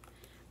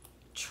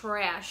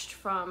trashed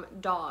from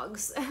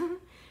dogs.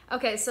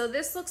 Okay, so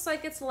this looks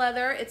like it's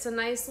leather. It's a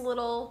nice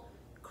little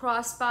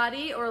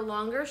crossbody or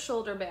longer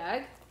shoulder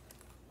bag.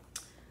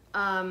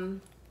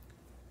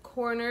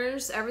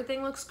 Corners,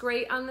 everything looks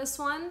great on this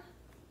one.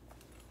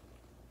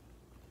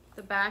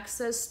 The back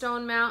says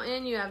Stone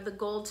Mountain. You have the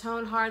gold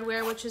tone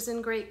hardware, which is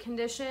in great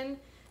condition.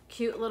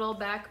 Cute little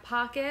back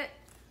pocket.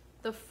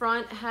 The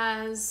front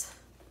has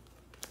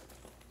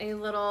a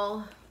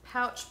little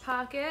pouch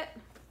pocket.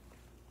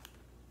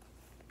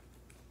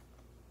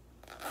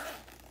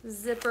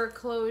 Zipper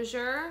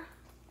closure.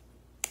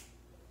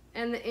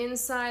 And the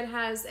inside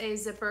has a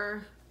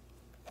zipper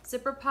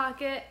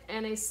pocket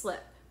and a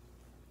slip.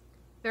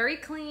 Very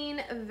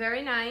clean,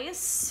 very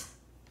nice.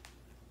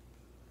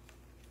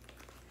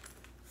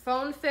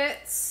 Phone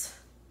fits.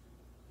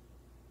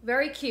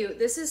 Very cute.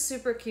 This is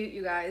super cute,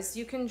 you guys.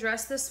 You can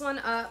dress this one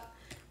up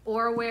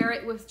or wear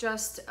it with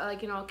just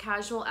like, you know, a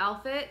casual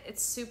outfit.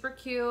 It's super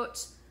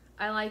cute.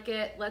 I like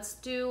it. Let's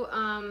do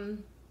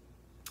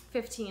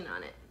 15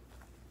 on it.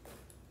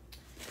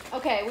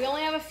 Okay, we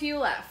only have a few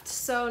left.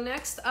 So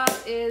next up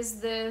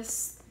is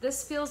this.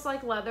 This feels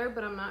like leather,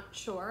 but I'm not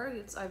sure.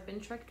 I've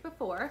been tricked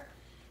before.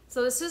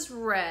 So this is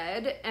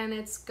red, and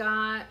it's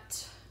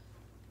got,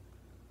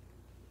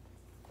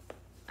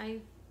 I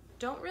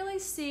don't really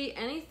see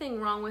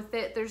anything wrong with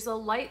it. There's a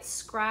light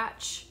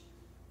scratch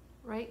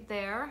right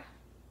there.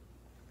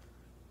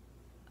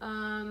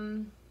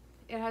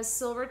 It has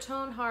silver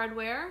tone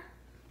hardware.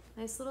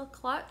 Nice little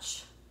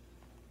clutch.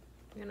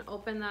 I'm gonna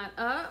open that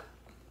up.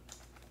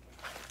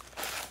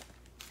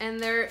 And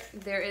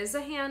there is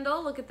a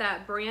handle. Look at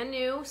that, brand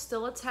new,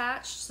 still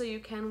attached, so you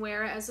can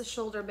wear it as a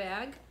shoulder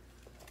bag.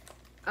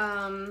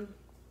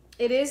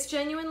 It is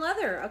genuine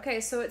leather. Okay,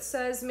 so it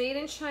says made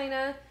in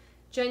China,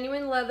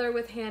 genuine leather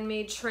with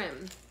handmade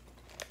trim.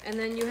 And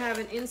then you have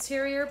an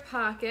interior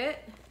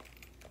pocket,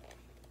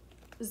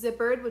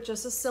 zippered with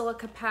just a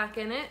silica pack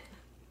in it.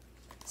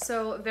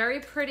 So very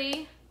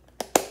pretty,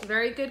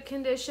 very good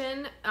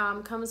condition.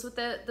 Comes with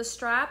the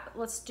strap.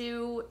 Let's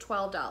do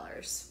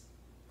 $12.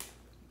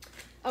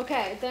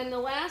 Okay, then the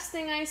last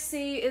thing I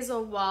see is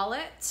a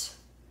wallet,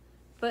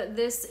 but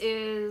this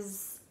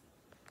is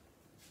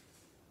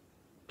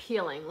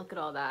peeling. Look at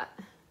all that.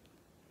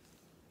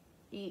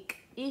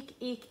 Eek, eek,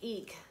 eek,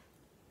 eek.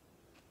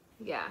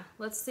 Yeah,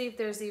 let's see if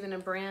there's even a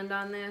brand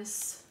on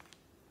this.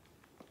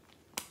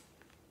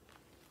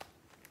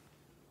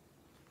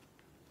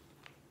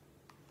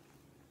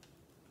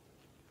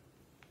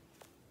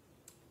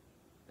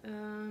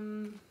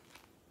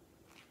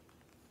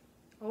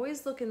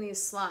 Always look in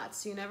these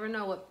slots. You never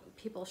know what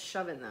people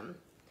shove in them.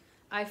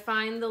 I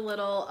find the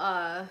little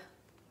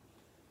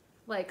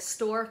like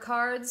store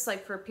cards,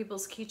 like for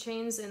people's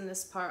keychains, in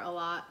this part a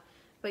lot.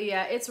 But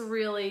yeah, it's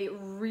really,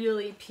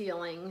 really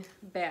peeling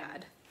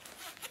bad.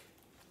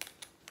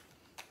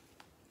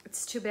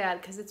 It's too bad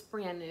because it's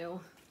brand new.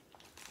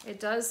 It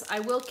does,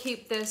 I will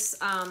keep this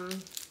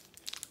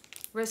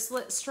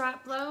wristlet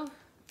strap though.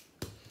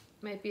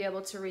 Might be able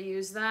to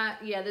reuse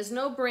that. Yeah, there's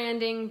no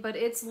branding, but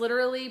it's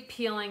literally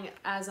peeling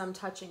as I'm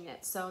touching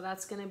it. So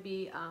that's gonna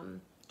be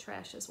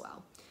trash as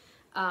well.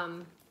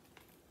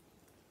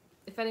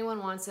 If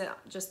anyone wants it,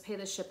 just pay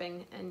the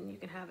shipping and you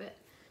can have it.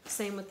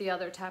 Same with the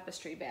other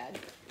tapestry bag.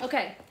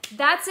 Okay,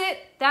 that's it.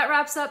 That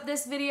wraps up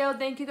this video.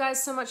 Thank you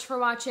guys so much for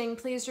watching.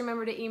 Please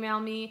remember to email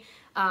me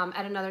at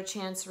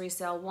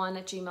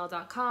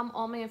anotherchanceresale1@gmail.com.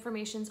 All my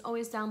information is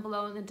always down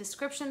below in the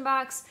description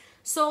box.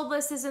 Sold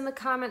list is in the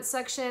comments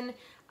section.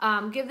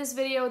 Give this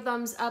video a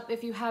thumbs up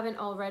if you haven't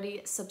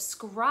already.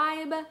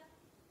 Subscribe.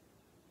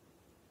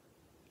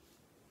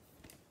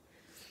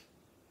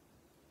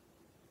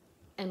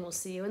 And we'll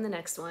see you in the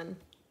next one.